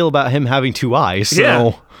a big deal about him having two eyes. So.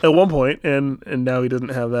 Yeah, at one point, and now he doesn't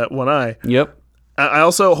have that one eye. Yep. I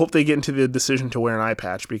also hope they get into the decision to wear an eye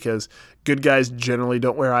patch because good guys generally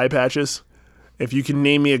don't wear eye patches. If you can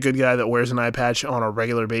name me a good guy that wears an eye patch on a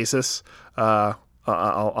regular basis, I'll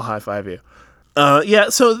high five you. Yeah,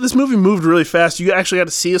 so this movie moved really fast. You actually got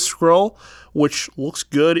to see a Skrull, which looks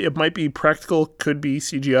good. It might be practical, could be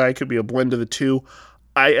CGI, could be a blend of the two.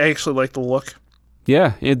 I actually like the look.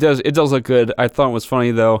 Yeah, it does look good. I thought it was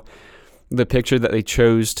funny though, the picture that they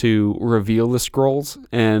chose to reveal the Skrulls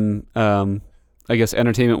and I guess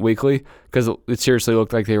Entertainment Weekly, because it seriously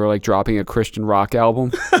looked like they were like dropping a Christian rock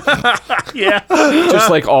album. Yeah. Just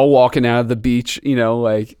like all walking out of the beach, you know,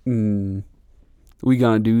 like we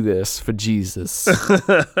gonna do this for Jesus.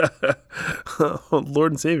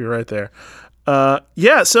 Lord and Savior right there.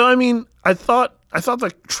 Yeah, so I mean, I thought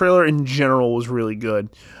the trailer in general was really good.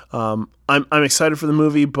 I'm excited for the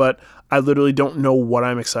movie, but I literally don't know what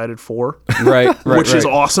I'm excited for, right, which is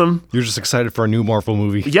awesome. You're just excited for a new Marvel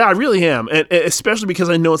movie. Yeah, I really am, and especially because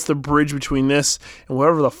I know it's the bridge between this and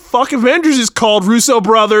whatever the fuck Avengers is called, Russo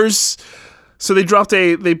brothers. So they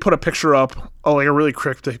put a picture up, like a really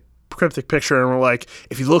cryptic picture, and we're like,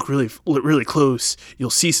 if you look really close, you'll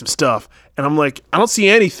see some stuff. And I'm like, I don't see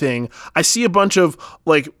anything. I see a bunch of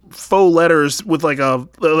like faux letters with like I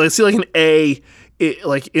see like an A,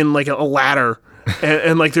 like in like a ladder.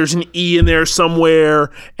 And like there's an E in there somewhere,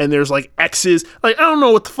 and there's like X's. Like I don't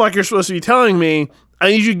know what the fuck you're supposed to be telling me. I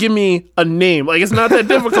need you to give me a name. Like it's not that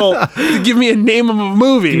difficult to give me a name of a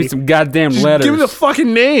movie. Give me some goddamn Just letters. give me the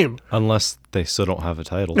fucking name. Unless they still don't have a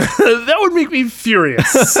title. That would make me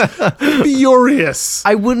furious. Furious.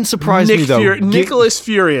 I wouldn't surprise me though. Nicholas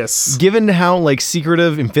Furious. Given how like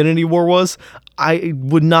secretive Infinity War was, I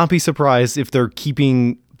would not be surprised if they're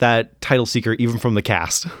keeping that title secret even from the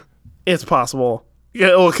cast. It's possible.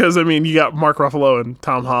 Yeah, well, because I mean, you got Mark Ruffalo and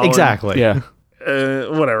Tom Holland. Exactly. yeah.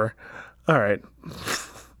 Whatever. All right.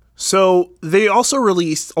 So they also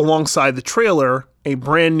released alongside the trailer a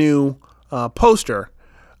brand new poster,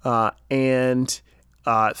 and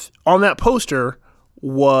on that poster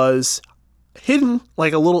was hidden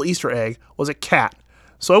like a little Easter egg was a cat.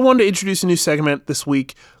 So I wanted to introduce a new segment this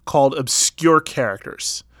week called Obscure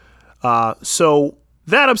Characters. So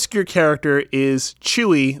that obscure character is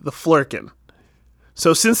Chewie the Flurkin.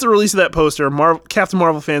 So since the release of that poster, Captain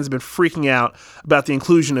Marvel fans have been freaking out about the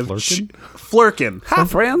inclusion of Flurkin. Hi,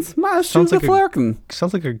 friends. My Sounds shoes are like flirking.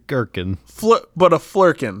 Sounds like a gherkin. But a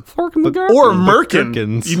Flurkin. Flirking the girl. Or a Merkin.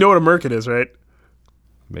 Gherkins. You know what a Merkin is, right?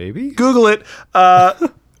 Maybe? Google it.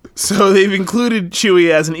 So they've included Chewie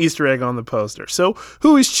as an Easter egg on the poster. So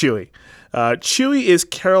who is Chewie? Chewie is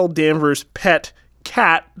Carol Danvers' pet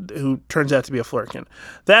cat, who turns out to be a Flurkin.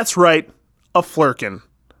 That's right, a Flurkin.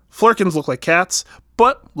 Flurkins look like cats,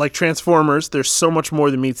 but like Transformers, there's so much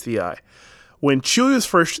more than meets the eye. When Chewie was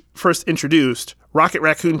first introduced, Rocket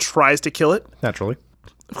Raccoon tries to kill it. Naturally.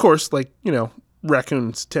 Of course, like,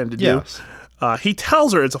 raccoons tend to do. Yes. He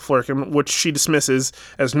tells her it's a Flurkin, which she dismisses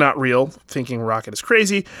as not real, thinking Rocket is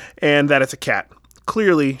crazy, and that it's a cat.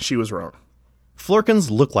 Clearly, she was wrong.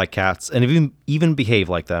 Flurkins look like cats and even behave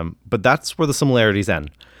like them, but that's where the similarities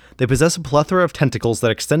end. They possess a plethora of tentacles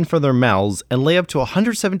that extend from their mouths and lay up to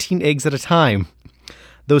 117 eggs at a time.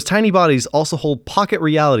 Those tiny bodies also hold pocket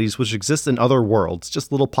realities which exist in other worlds,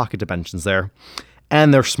 just little pocket dimensions there.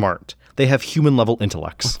 And they're smart. They have human-level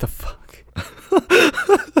intellects. The fuck?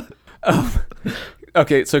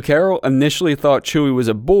 Okay, so Carol initially thought Chewie was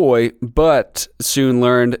a boy, but soon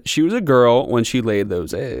learned she was a girl when she laid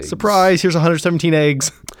those eggs. Surprise, here's 117 eggs.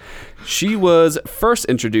 She was first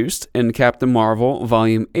introduced in Captain Marvel,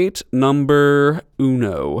 Volume 8, Number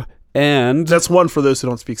Uno. And... That's one for those who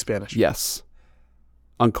don't speak Spanish. Yes.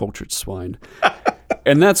 Uncultured swine.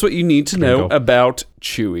 And that's what you need to know about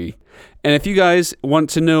Chewie. And if you guys want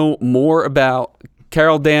to know more about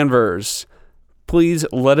Carol Danvers, please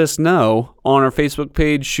let us know on our Facebook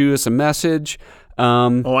page. Shoot us a message.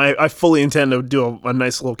 I fully intend to do a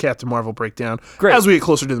nice little Captain Marvel breakdown as we get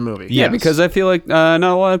closer to the movie. Yeah, Yes. because I feel like not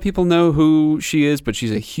a lot of people know who she is, but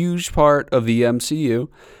she's a huge part of the MCU,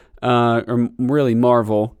 or really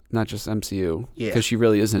Marvel, not just MCU, because she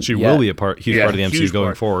really isn't. She yet. will be a huge part of the MCU huge going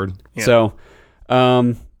part. forward. Yeah. So,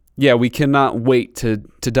 we cannot wait to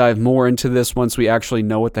dive more into this once we actually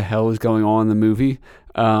know what the hell is going on in the movie.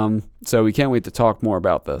 So we can't wait to talk more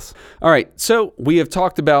about this. All right, so we have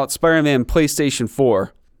talked about Spider-Man PlayStation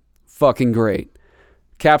 4. Fucking great.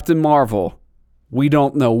 Captain Marvel. We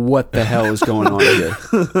don't know what the hell is going on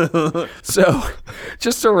here. So,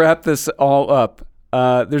 just to wrap this all up,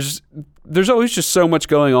 there's always just so much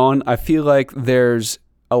going on. I feel like there's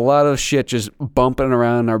a lot of shit just bumping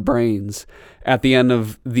around our brains at the end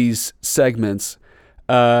of these segments.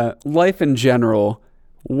 Life in general.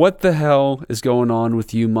 What the hell is going on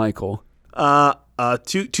with you, Michael?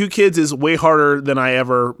 Two kids is way harder than I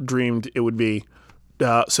ever dreamed it would be.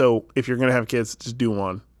 So if you're gonna have kids, just do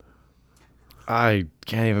one. I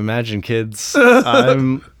can't even imagine kids.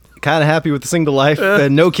 I'm kind of happy with the single life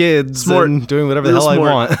and no kids and doing whatever the hell I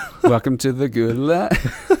want. Welcome to the good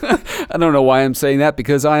life. I don't know why I'm saying that,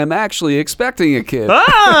 because I am actually expecting a kid.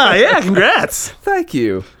 Yeah, congrats. Thank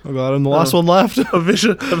you. Oh god, I'm the last one left.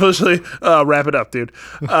 Officially, wrap it up, dude.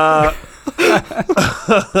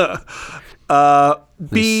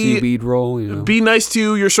 Seaweed roll, Be nice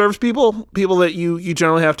to your service people that you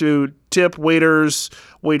generally have to tip, waiters,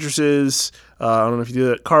 waitresses. I don't know if you do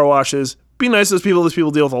that, car washes. Be nice to those people. Those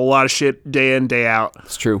people deal with a lot of shit day in, day out.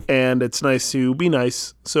 It's true. And it's nice to be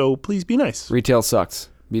nice. So please be nice. Retail sucks.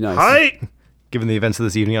 Be nice. Hi. Given the events of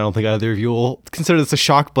this evening, I don't think either of you will consider this a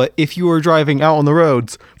shock, but if you are driving out on the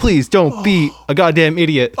roads, please don't be a goddamn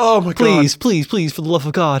idiot. Oh my God. Please, for the love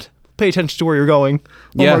of God, pay attention to where you're going.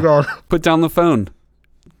 Yeah. Oh my God. Put down the phone.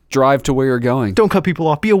 Drive to where you're going. Don't cut people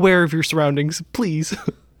off. Be aware of your surroundings, please.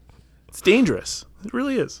 It's dangerous. It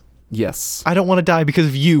really is. Yes. I don't want to die because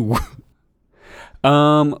of you.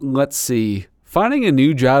 Let's see. Finding a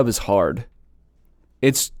new job is hard.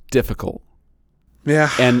 It's difficult.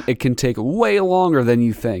 Yeah. And it can take way longer than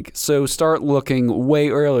you think. So start looking way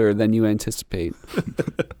earlier than you anticipate.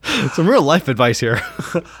 Some real life advice here.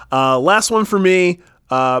 Last one for me.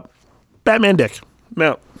 Batman Dick.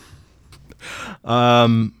 No. I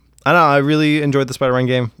don't know. I really enjoyed the Spider-Man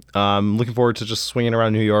game. Looking forward to just swinging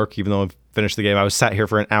around New York, even though I've finished the game. I was sat here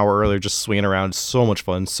for an hour earlier just swinging around. So much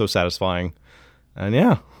fun. So satisfying. And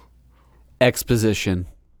yeah. Exposition.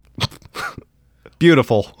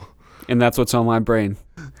 Beautiful. And that's what's on my brain.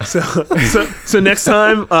 So next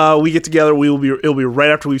time we get together, it'll be right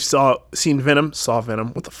after we've seen Venom.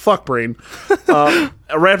 What the fuck, brain? Right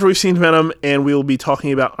after we've seen Venom, and we will be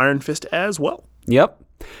talking about Iron Fist as well. Yep.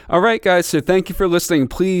 All right, guys. So thank you for listening.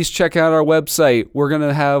 Please check out our website. We're going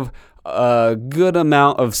to have a good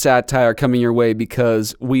amount of satire coming your way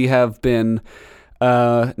because we have been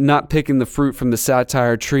not picking the fruit from the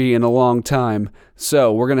satire tree in a long time.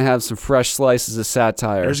 So we're going to have some fresh slices of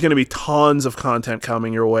satire. There's going to be tons of content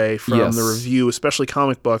coming your way from Yes. the review, especially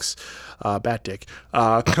comic books, Bat Dick,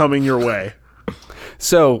 coming your way.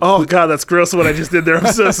 So, Oh, God, that's gross what I just did there.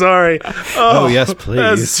 I'm so sorry. Oh, yes,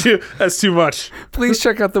 please. That's too much. please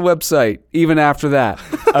check out the website even after that.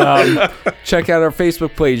 Check out our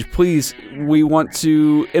Facebook page. Please, we want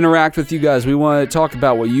to interact with you guys. We want to talk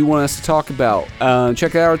about what you want us to talk about.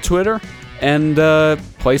 Check out our Twitter and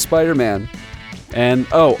play Spider-Man.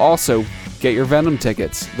 And, also, get your Venom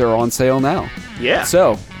tickets. They're on sale now. Yeah.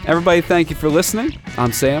 So, everybody, thank you for listening.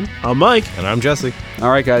 I'm Sam. I'm Mike. And I'm Jesse. All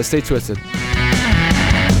right, guys, stay twisted.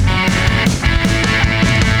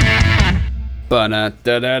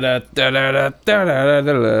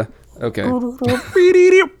 Okay.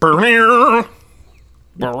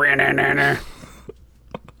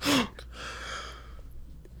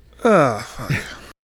 Ah, fuck.